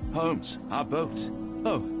that. Holmes, our boat.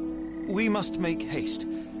 Oh, we must make haste.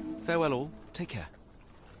 Farewell all. Take care.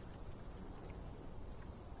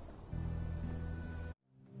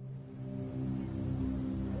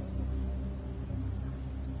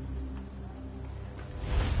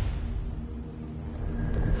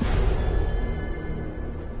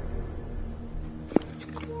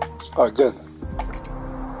 Alright, good.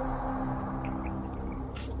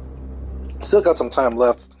 Still got some time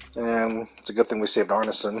left, and it's a good thing we saved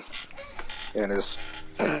Arneson and his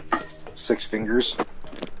 6 fingers.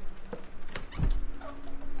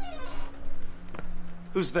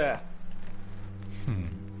 Who's there?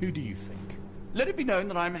 Who do you think? Let it be known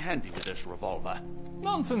that I'm handy with this revolver.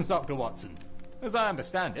 Nonsense, Dr. Watson. As I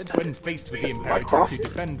understand it, when faced with the imperative Mycroft? to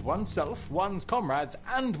defend oneself, one's comrades,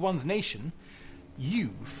 and one's nation,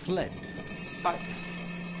 you fled.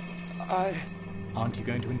 I... Aren't you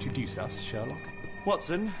going to introduce us, Sherlock?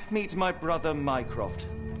 Watson, meet my brother Mycroft,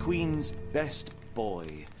 Queen's best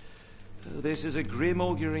boy. This is a grim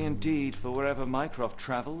augury indeed, for wherever Mycroft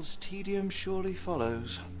travels, tedium surely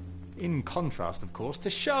follows. In contrast, of course, to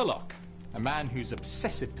Sherlock, a man whose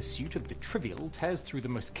obsessive pursuit of the trivial tears through the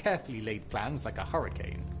most carefully laid plans like a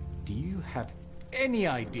hurricane. Do you have any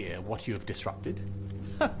idea what you have disrupted?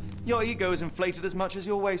 Your ego is inflated as much as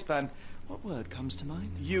your waistband. What word comes to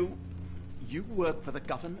mind? You work for the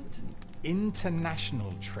government?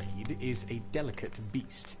 International trade is a delicate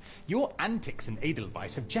beast. Your antics and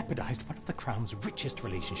Edelweiss have jeopardized one of the Crown's richest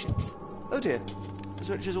relationships. Oh dear.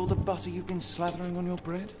 As rich as all the butter you've been slathering on your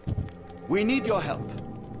bread? We need your help.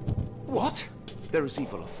 What? There is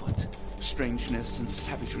evil afoot. Strangeness and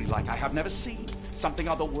savagery like I have never seen. Something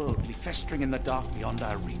otherworldly festering in the dark beyond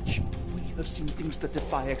our reach. We have seen things that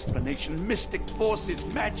defy explanation. Mystic forces,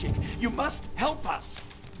 magic. You must help us.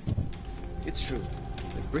 It's true.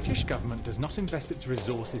 The British government does not invest its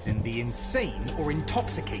resources in the insane or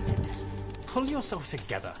intoxicated. Pull yourself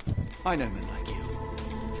together. I know men like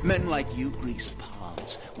you. Men like you grease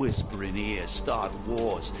palms, whisper in ears, start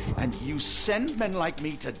wars, and you send men like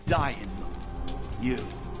me to die in them. You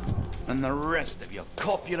and the rest of your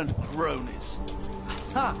corpulent cronies.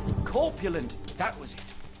 Ha! Corpulent! That was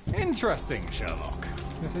it. Interesting, Sherlock.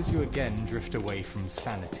 But as you again drift away from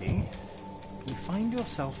sanity, you find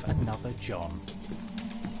yourself another John.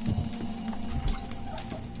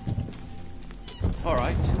 All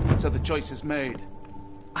right, so the choice is made.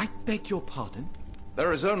 I beg your pardon?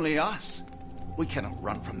 There is only us. We cannot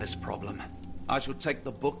run from this problem. I shall take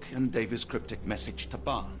the book and Davy's cryptic message to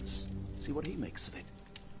Barnes. See what he makes of it.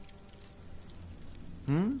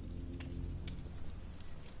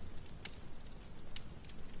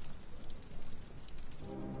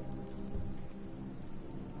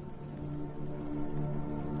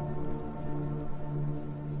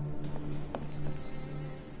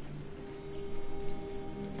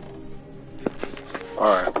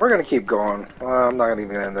 Alright, we're gonna keep going. I'm not gonna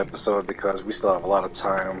even end the episode because we still have a lot of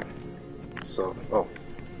time. So, oh,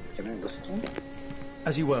 can I listen to me?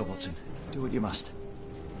 As you were, Watson. Do what you must.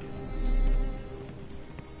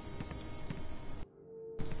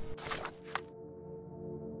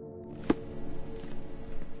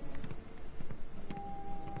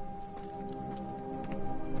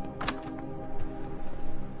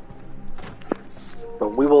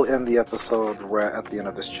 But we will end the episode right at the end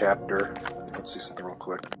of this chapter. Let's see something real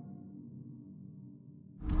quick.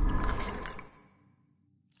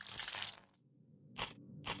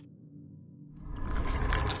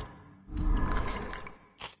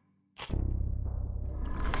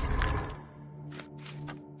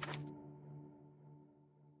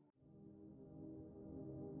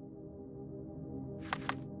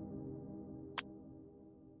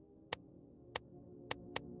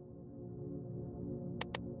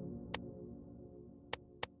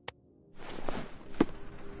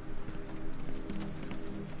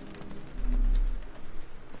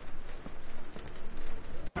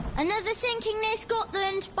 Another sinking near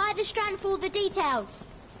Scotland. By the Strand for all the details.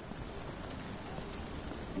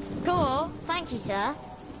 Cool. Thank you, sir.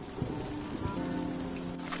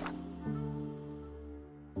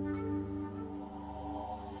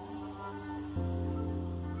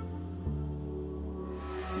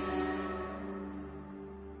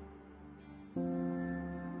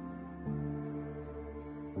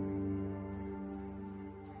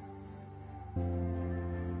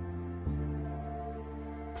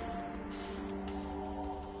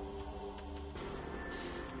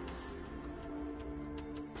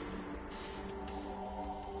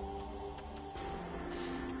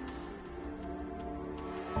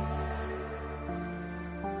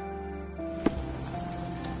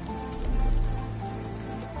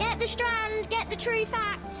 Get the Strand, get the true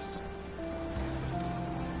facts.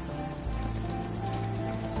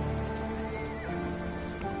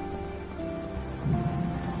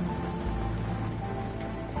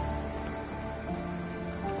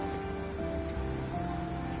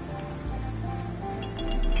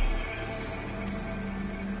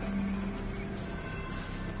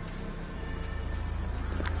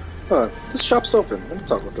 This shop's open. Let me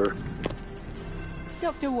talk with her.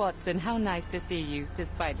 Dr. Watson, how nice to see you,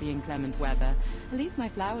 despite the inclement weather. At least my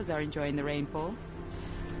flowers are enjoying the rainfall.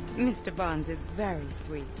 Mr. Barnes is very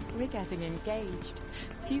sweet. We're getting engaged.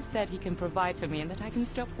 He said he can provide for me and that I can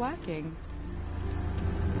stop working.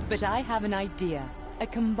 But I have an idea. A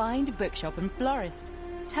combined bookshop and florist.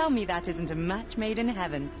 Tell me that isn't a match made in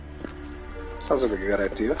heaven. Sounds like a good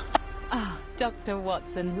idea. Ah, Dr.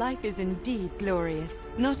 Watson, life is indeed glorious.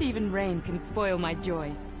 Not even rain can spoil my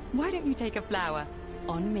joy. Why don't you take a flower?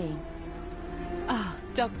 On me. Ah,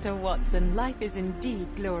 Dr. Watson, life is indeed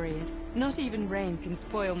glorious. Not even rain can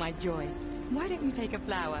spoil my joy. Why don't you take a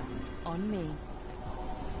flower? On me.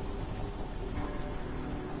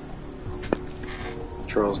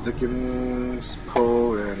 Charles Dickens,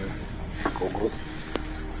 Poe, and Gogol.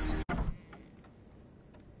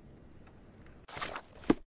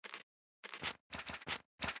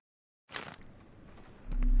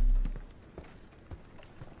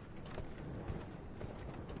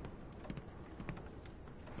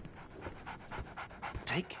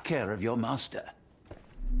 Take care of your master.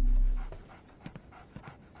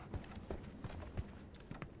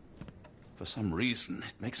 For some reason,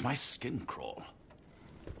 it makes my skin crawl.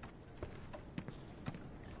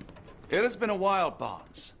 It has been a while,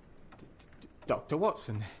 Barnes. Dr.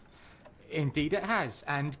 Watson, indeed it has,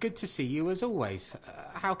 and good to see you as always.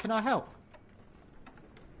 How can I help?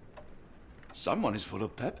 Someone is full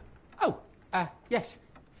of pep. Oh, yes.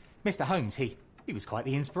 Mr. Holmes, he was quite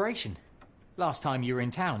the inspiration. Last time you were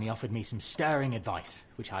in town, he offered me some stirring advice,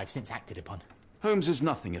 which I've since acted upon. Holmes is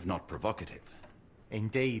nothing if not provocative.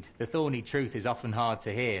 Indeed, the thorny truth is often hard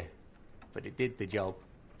to hear. But it did the job.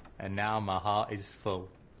 And now my heart is full.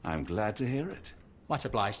 I'm glad to hear it. Much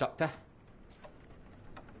obliged, Doctor.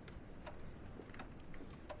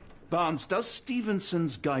 Barnes, does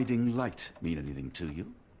Stevenson's guiding light mean anything to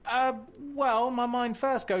you? Well, my mind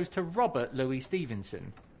first goes to Robert Louis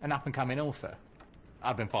Stevenson, an up-and-coming author.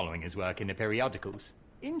 I've been following his work in the periodicals.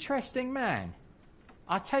 Interesting man.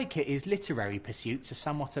 I take it his literary pursuits are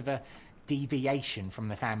somewhat of a deviation from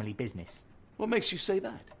the family business. What makes you say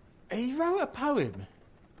that? He wrote a poem.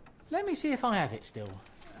 Let me see if I have it still.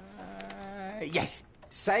 Yes.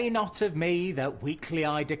 Say not of me that weakly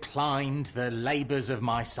I declined the labours of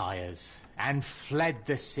my sires, and fled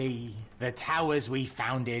the sea, the towers we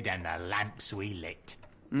founded, and the lamps we lit.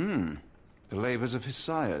 The labours of his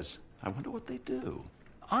sires. I wonder what they do.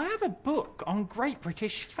 I have a book on great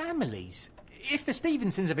British families. If the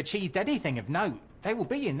Stevensons have achieved anything of note, they will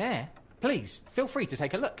be in there. Please, feel free to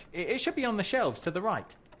take a look. It should be on the shelves to the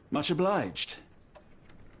right. Much obliged.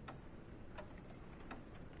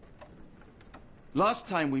 Last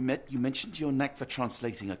time we met, you mentioned your knack for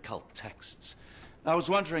translating occult texts. I was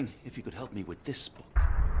wondering if you could help me with this book.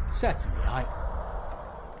 Certainly,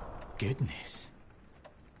 Goodness.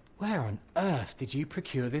 Where on earth did you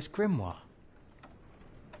procure this grimoire?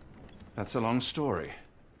 That's a long story.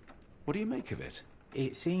 What do you make of it?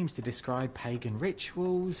 It seems to describe pagan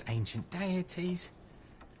rituals, ancient deities.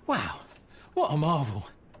 Wow, what a marvel.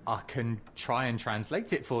 I can try and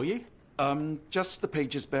translate it for you. Just the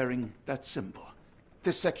pages bearing that symbol.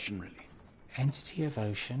 This section, really. Entity of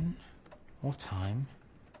ocean or time.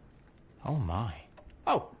 Oh, my.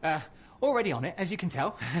 Oh, already on it, as you can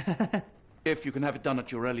tell. If you can have it done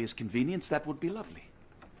at your earliest convenience, that would be lovely.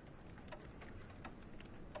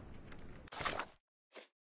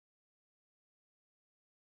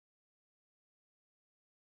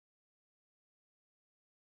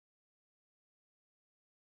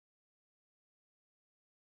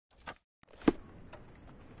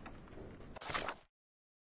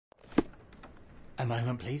 A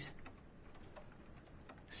moment, please.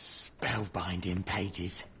 Spellbinding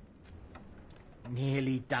pages.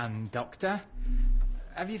 Nearly done, Doctor.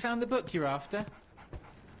 Have you found the book you're after?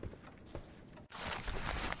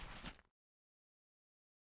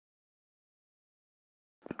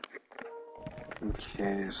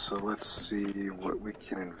 Okay, so let's see what we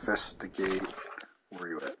can investigate. Where are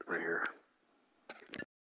you at? Right here.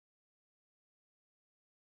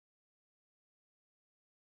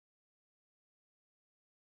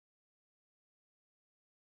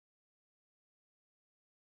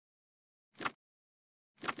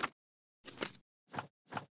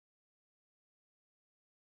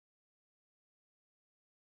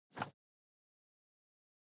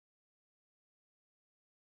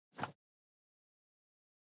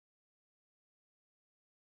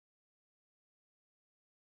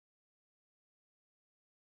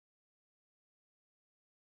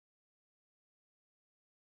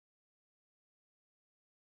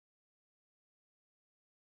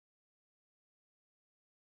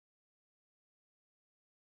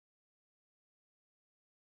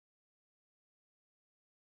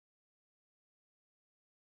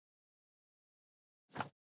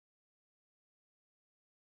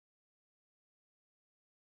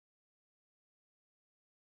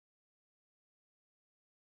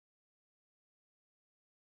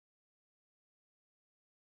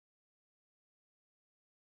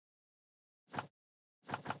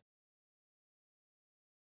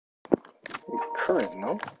 Current,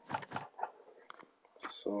 no?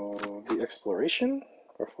 So, the exploration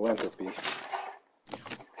or philanthropy?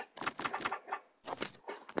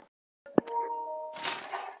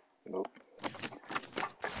 Nope.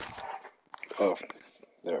 Oh,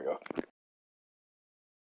 there we go.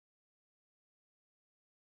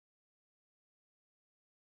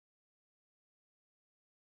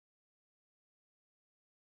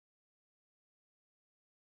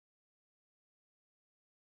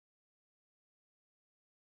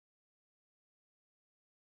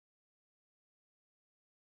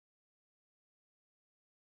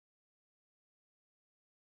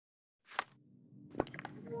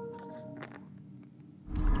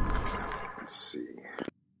 Let's see.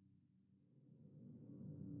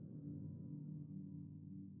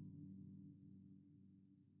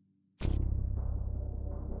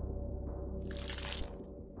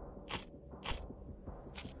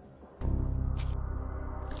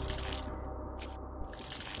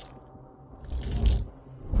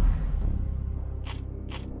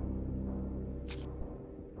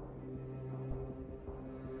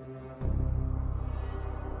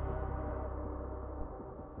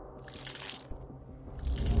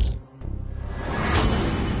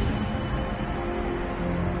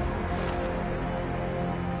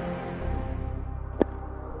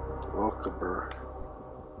 Lochaber.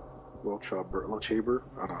 Lochaber?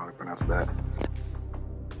 I don't know how to pronounce that.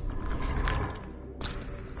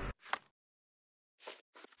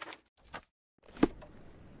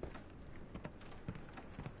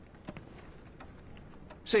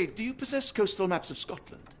 Say, do you possess coastal maps of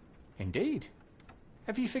Scotland? Indeed.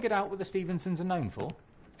 Have you figured out what the Stevensons are known for?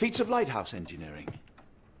 Feats of lighthouse engineering.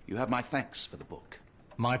 You have my thanks for the book.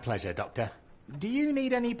 My pleasure, Doctor. Do you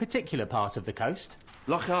need any particular part of the coast?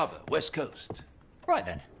 Loch Harbour, west coast. Right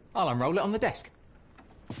then. I'll unroll it on the desk.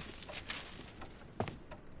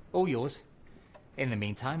 All yours. In the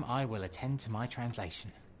meantime, I will attend to my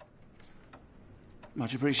translation.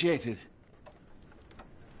 Much appreciated.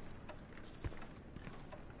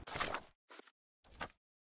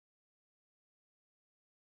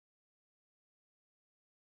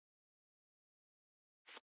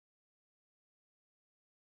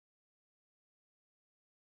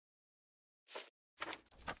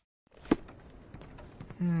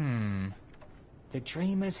 The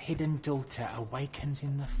dreamer's hidden daughter awakens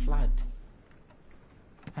in the flood.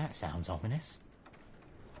 That sounds ominous.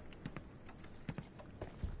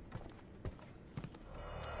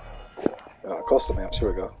 Coastal maps,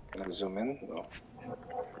 here we go. Can I zoom in? No.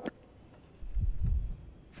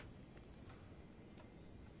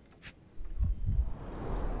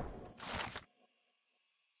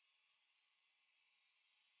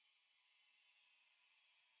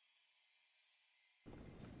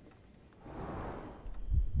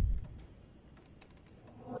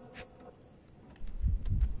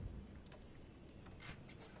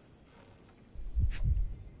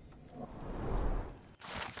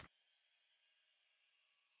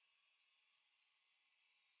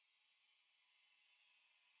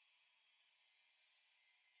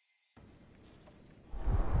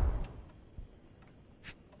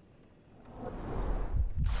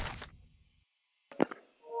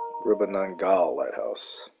 Ribanangal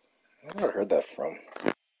Lighthouse. I've never heard that from.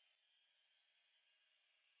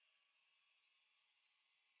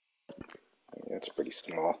 Yeah, it's pretty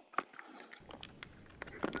small.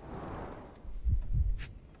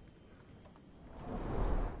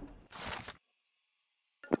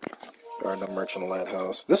 Ardnam Merchant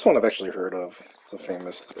Lighthouse. This one I've actually heard of. It's a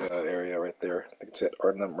famous area right there. I think it's at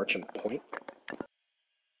Ardnam Merchant Point.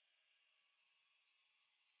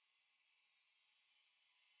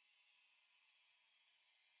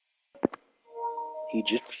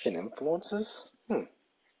 Egyptian influences?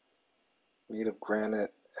 Made of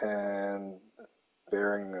granite and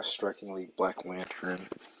bearing a strikingly black lantern.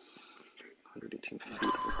 118 feet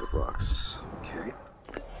with the rocks. Okay.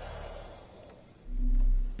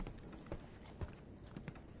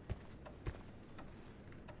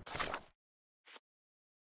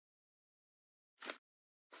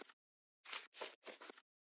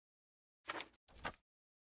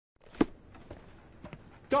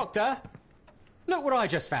 Doctor! Look what I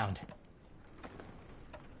just found.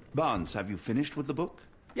 Barnes, have you finished with the book?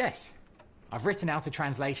 Yes. I've written out a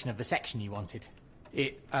translation of the section you wanted.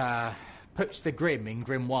 It, puts the grim in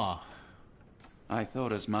grimoire. I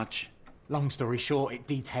thought as much. Long story short, it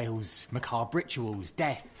details macabre rituals,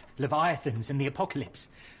 death, leviathans, and the apocalypse.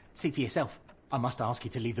 See for yourself. I must ask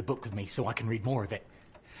you to leave the book with me so I can read more of it.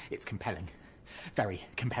 It's compelling. Very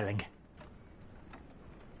compelling.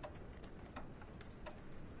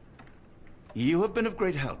 You have been of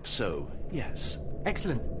great help, so yes.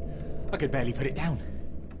 Excellent. I could barely put it down.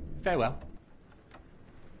 Farewell.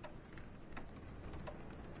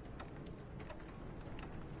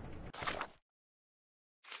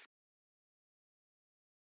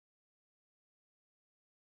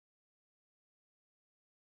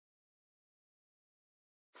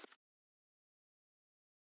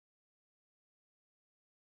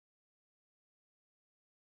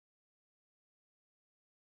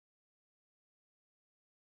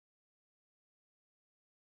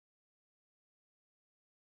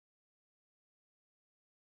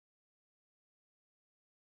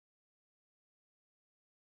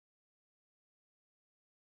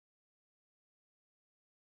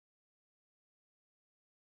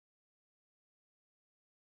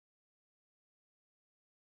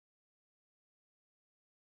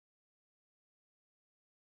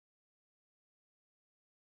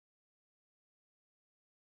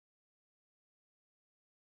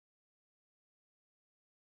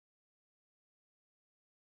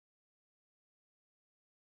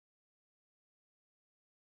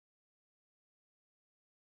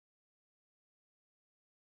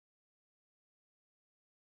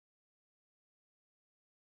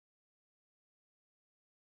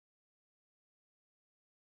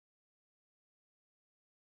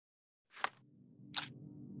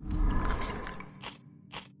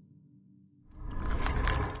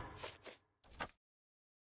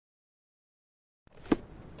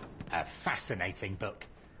 A fascinating book.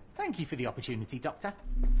 Thank you for the opportunity, Doctor.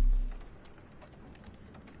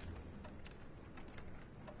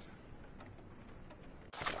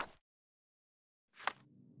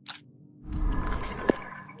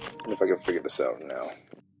 If I can figure this out now.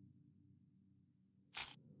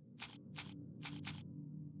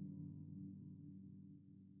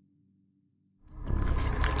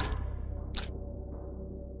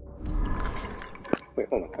 Wait,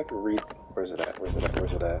 hold on. I can read. Where's it at? Where's it at?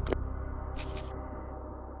 Where's it at?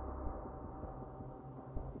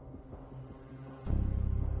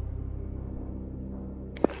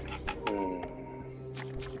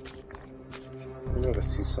 I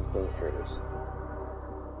noticed see something. Here it is.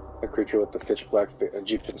 A creature with the pitch black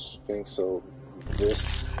Egyptian sphinx. So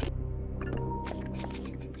this.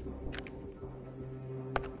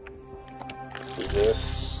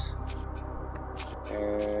 This.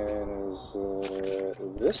 And is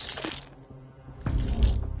this?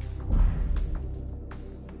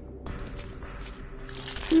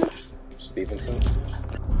 Stevenson.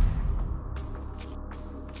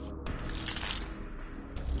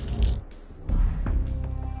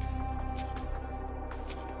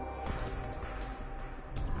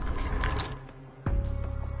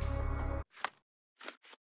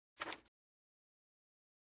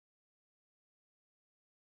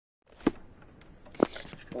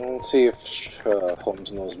 Let's see if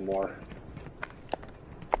Holmes knows more.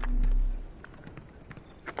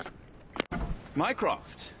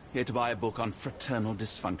 Mycroft, here to buy a book on fraternal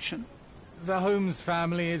dysfunction? The Holmes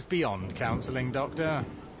family is beyond counseling, Doctor.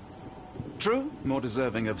 True, more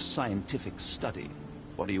deserving of scientific study.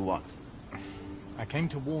 What do you want? I came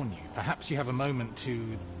to warn you. Perhaps you have a moment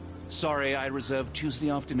to... Sorry, I reserve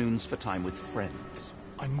Tuesday afternoons for time with friends.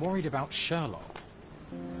 I'm worried about Sherlock.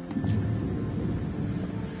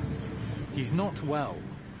 He's not well.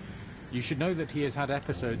 You should know that he has had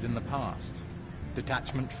episodes in the past.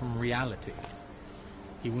 Detachment from reality.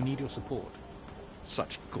 He will need your support.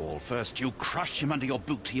 Such gall. First you crush him under your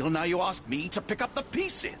boot heel, now you ask me to pick up the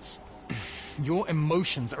pieces. Your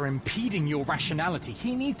emotions are impeding your rationality.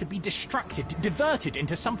 He needs to be distracted, diverted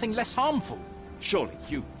into something less harmful. Surely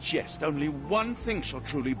you jest. Only one thing shall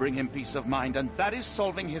truly bring him peace of mind, and that is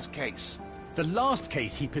solving his case. The last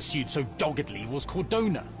case he pursued so doggedly was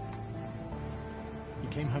Cordona. He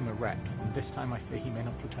came home a wreck, and this time I fear he may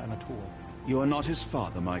not return at all. You are not his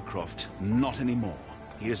father, Mycroft. Not anymore.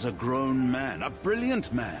 He is a grown man, a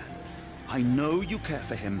brilliant man. I know you care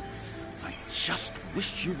for him. I just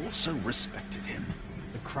wish you also respected him.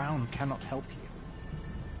 The Crown cannot help you.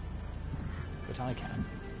 But I can.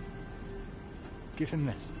 Give him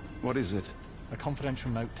this. What is it? A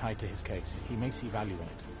confidential note tied to his case. He may see value in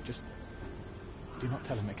it. Just do not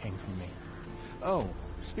tell him it came from me. Oh,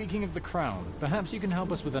 speaking of the Crown, perhaps you can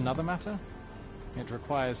help us with another matter? It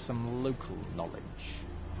requires some local knowledge.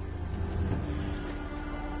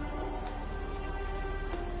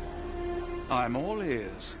 I'm all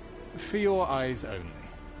ears. For your eyes only.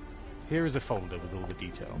 Here is a folder with all the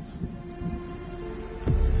details.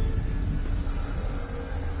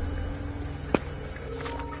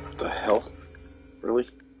 The hell? Really?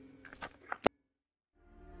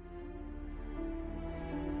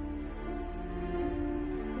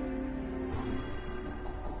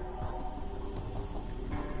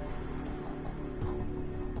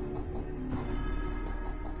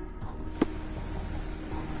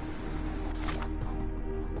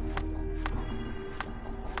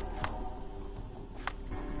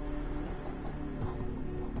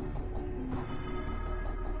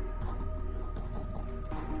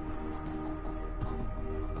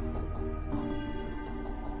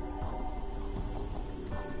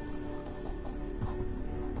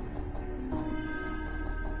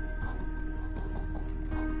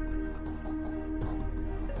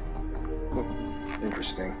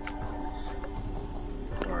 Interesting.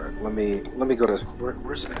 All right, let me go to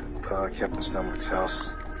where's that Captain Stomach's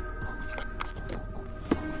house?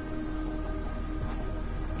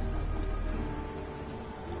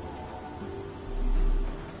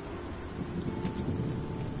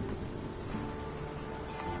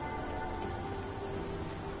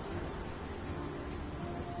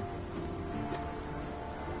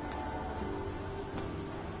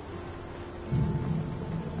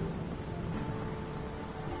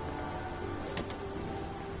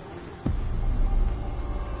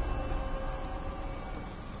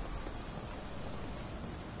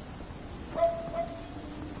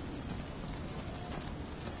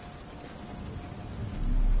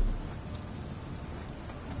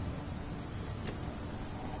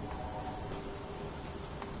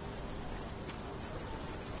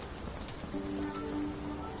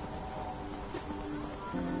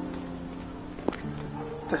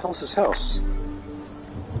 hell's his house?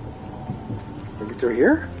 Maybe through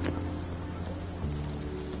here?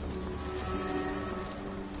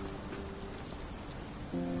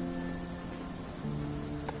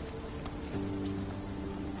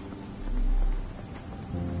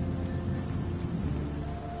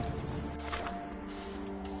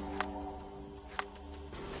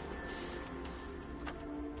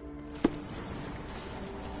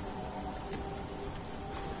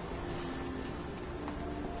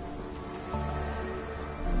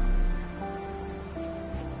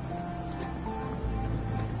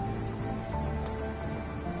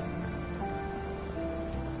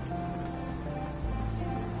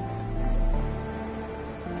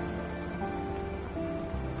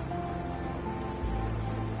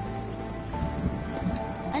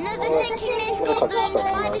 Another sinking near Scotland.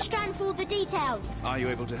 By the strand for all the details. Are you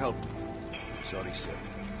able to help me? Sorry, sir.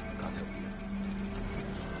 Can't help you.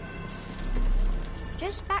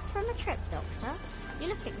 Just back from a trip, Doctor. You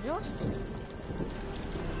look exhausted.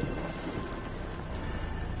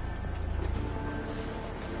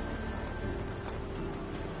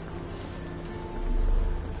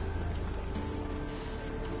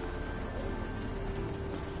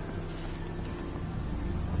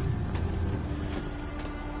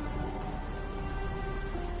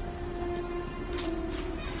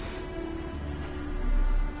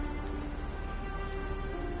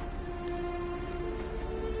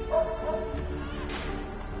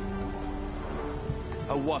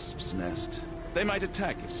 A wasp's nest. They might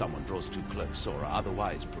attack if someone draws too close or are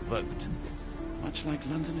otherwise provoked. Much like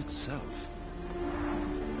London itself.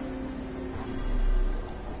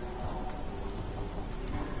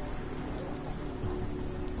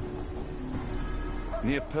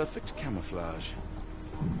 Near perfect camouflage.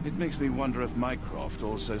 It makes me wonder if Mycroft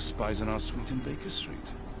also spies on our suite in Baker Street.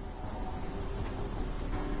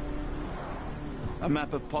 A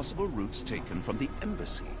map of possible routes taken from the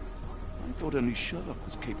embassy. I thought only Sherlock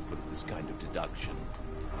was capable of this kind of deduction.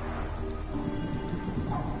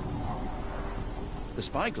 The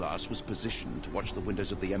spyglass was positioned to watch the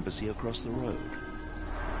windows of the embassy across the road.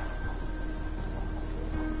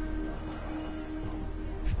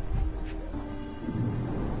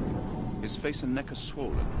 His face and neck are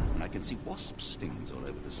swollen, and I can see wasp stings all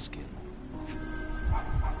over the skin.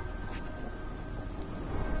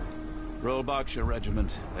 Royal Berkshire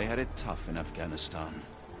Regiment. They had it tough in Afghanistan.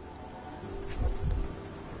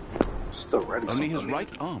 Still ready. Only his right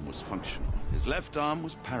arm was functional. His left arm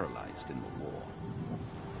was paralyzed in the war.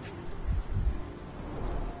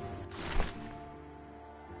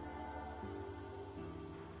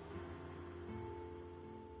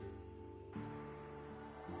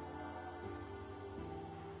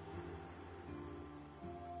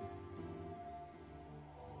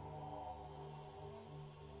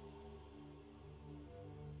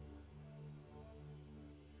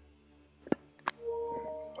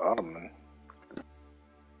 Ottoman.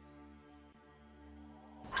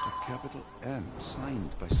 A capital M signed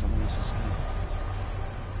by someone else's hand.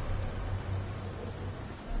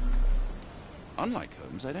 Unlike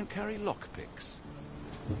Holmes, I don't carry lockpicks.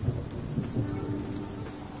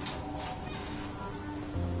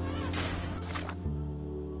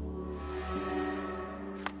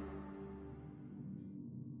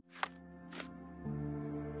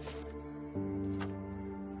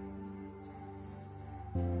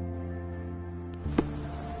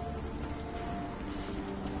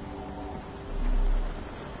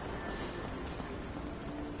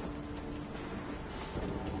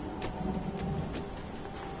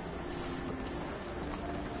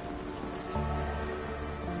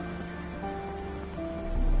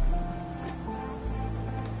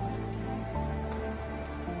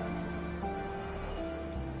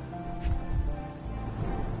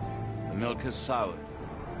 Milk has soured.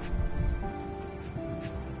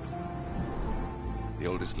 The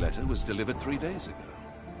oldest letter was delivered 3 days ago.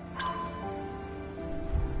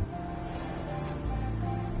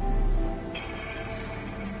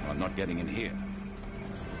 I'm not getting in here.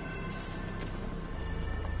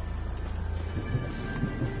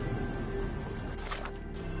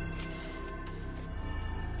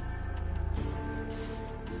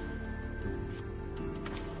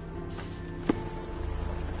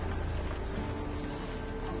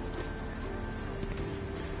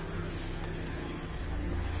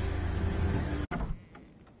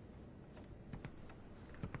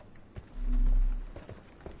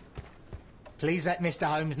 Please let Mr.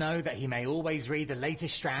 Holmes know that he may always read the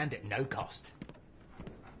latest Strand at no cost.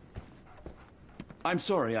 I'm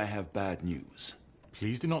sorry, I have bad news.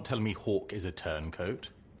 Please do not tell me Hawke is a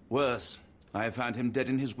turncoat. Worse, I have found him dead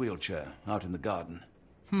in his wheelchair, out in the garden.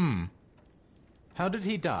 How did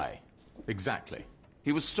he die? Exactly.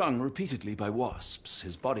 He was stung repeatedly by wasps.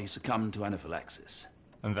 His body succumbed to anaphylaxis.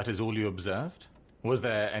 And that is all you observed? Was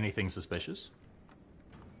there anything suspicious?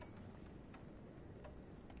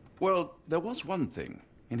 Well, there was one thing.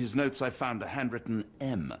 In his notes I found a handwritten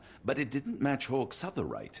M, but it didn't match Hawke's other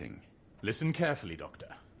writing. Listen carefully, Doctor.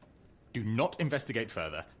 Do not investigate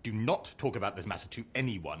further, do not talk about this matter to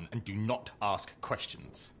anyone, and do not ask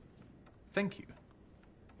questions. Thank you.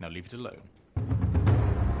 Now leave it alone.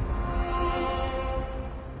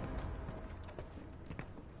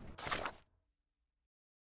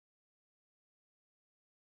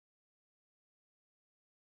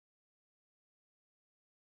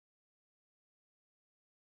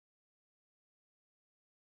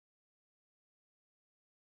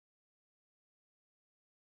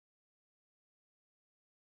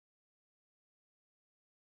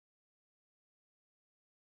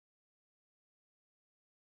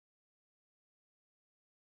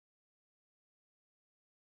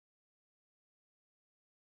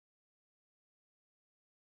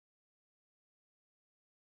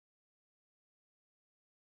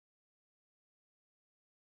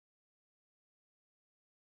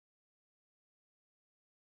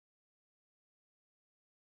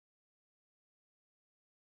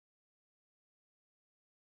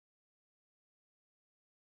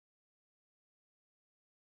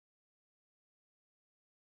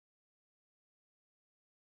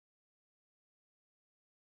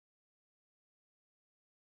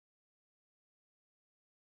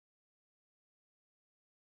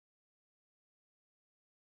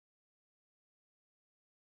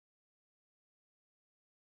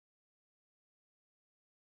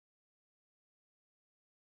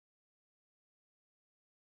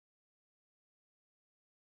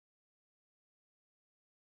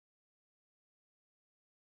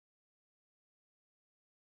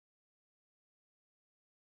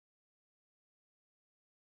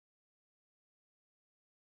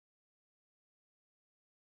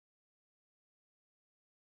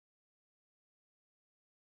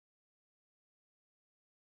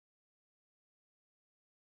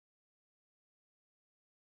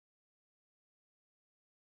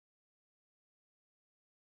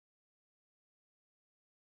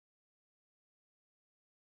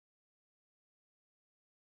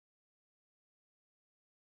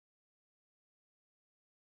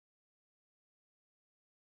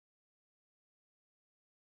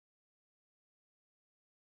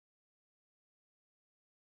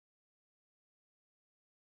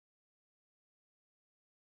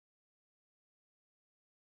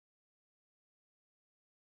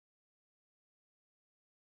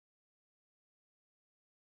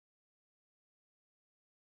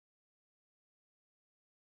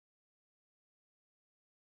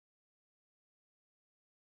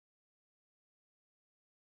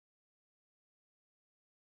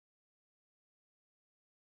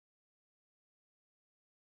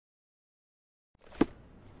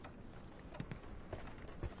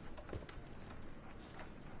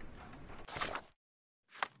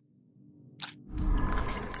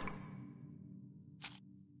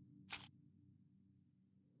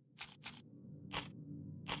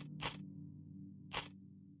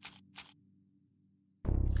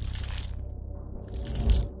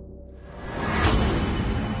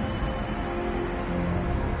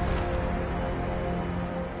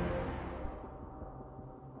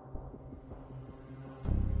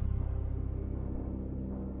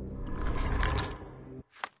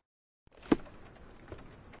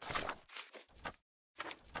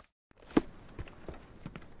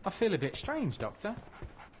 I feel a bit strange, Doctor.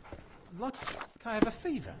 Like I have a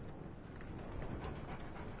fever.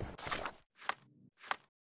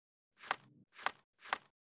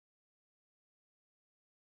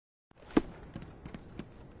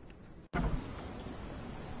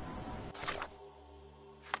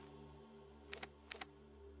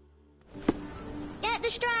 Get the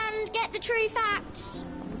Strand, get the true facts.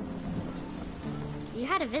 You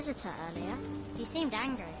had a visitor earlier. He seemed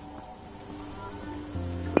angry.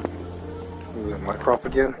 Was it Mycroft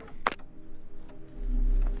again?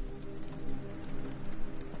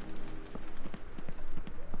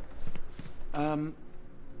 Am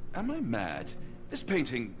I mad? This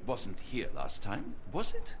painting wasn't here last time,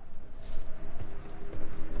 was it?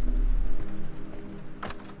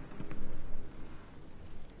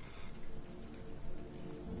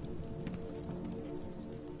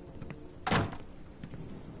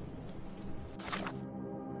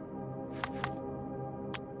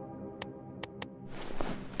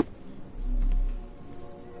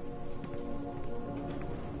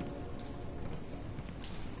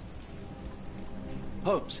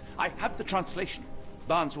 Holmes, I have the translation.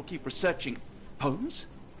 Barnes will keep researching. Holmes?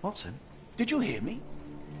 Watson? Did you hear me?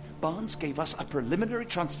 Barnes gave us a preliminary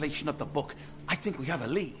translation of the book. I think we have a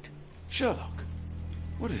lead. Sherlock,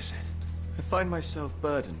 what is it? I find myself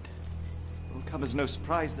burdened. It will come as no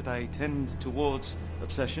surprise that I tend towards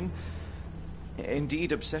obsession.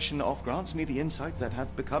 Indeed, obsession oft grants me the insights that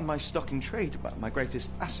have become my stock in trade, my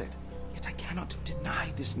greatest asset. Yet I cannot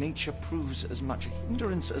deny this nature proves as much a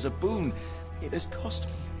hindrance as a boon. It has cost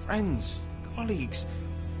me friends, colleagues,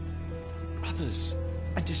 brothers.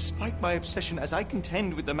 And despite my obsession as I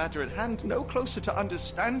contend with the matter at hand, no closer to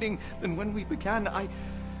understanding than when we began, I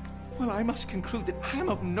must conclude that I am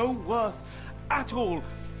of no worth at all.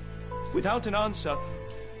 Without an answer,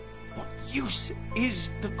 what use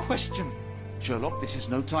is the question? Sherlock, this is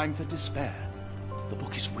no time for despair. The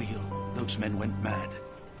book is real. Those men went mad.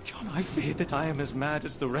 John, I fear that I am as mad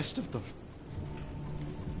as the rest of them.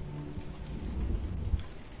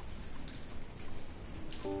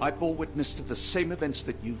 I bore witness to the same events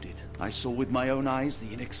that you did. I saw with my own eyes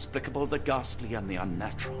the inexplicable, the ghastly, and the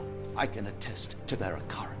unnatural. I can attest to their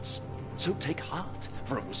occurrence. So take heart,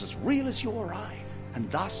 for it was as real as you or I. And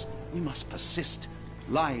thus, we must persist.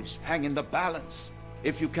 Lives hang in the balance.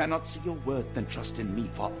 If you cannot see your worth, then trust in me,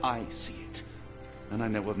 for I see it. And I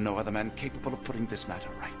know of no other man capable of putting this matter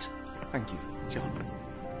right. Thank you, John.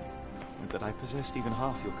 Would that I possessed even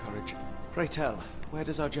half your courage. Pray tell, where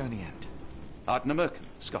does our journey end? Ardnamurchan,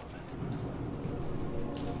 Scotland.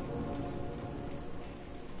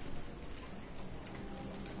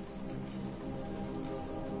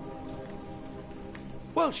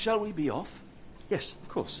 Well, shall we be off? Yes, of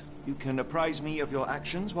course. You can apprise me of your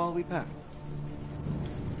actions while we pack.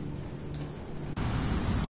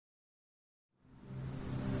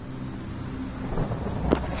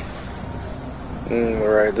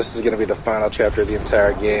 Alright, this is going to be the final chapter of the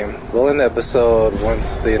entire game. We'll end the episode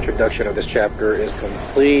once the introduction of this chapter is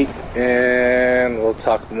complete, and we'll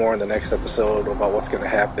talk more in the next episode about what's going to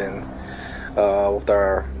happen with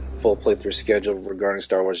our full playthrough schedule regarding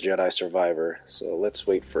Star Wars Jedi Survivor. So let's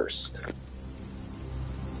wait first.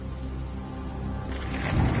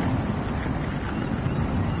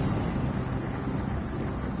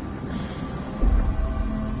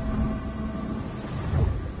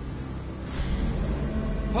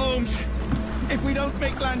 Holmes, if we don't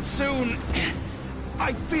make land soon,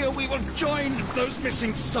 I fear we will join those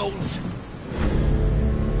missing souls.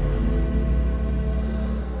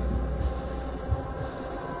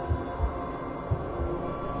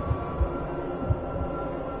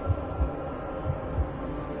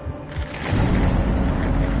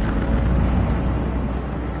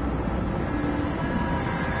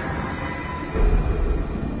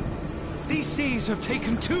 These seas have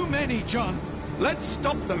taken too many, John. Let's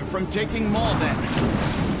stop them from taking more, then.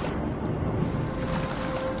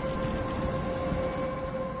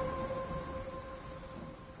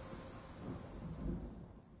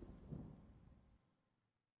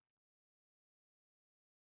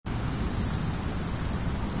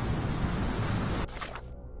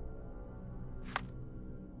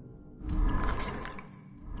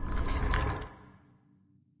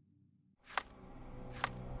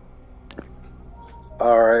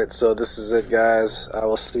 Alright, so this is it, guys. I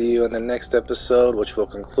will see you in the next episode, which will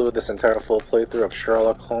conclude this entire full playthrough of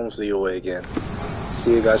Sherlock Holmes: The Awakening.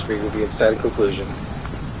 See you guys for the exciting conclusion.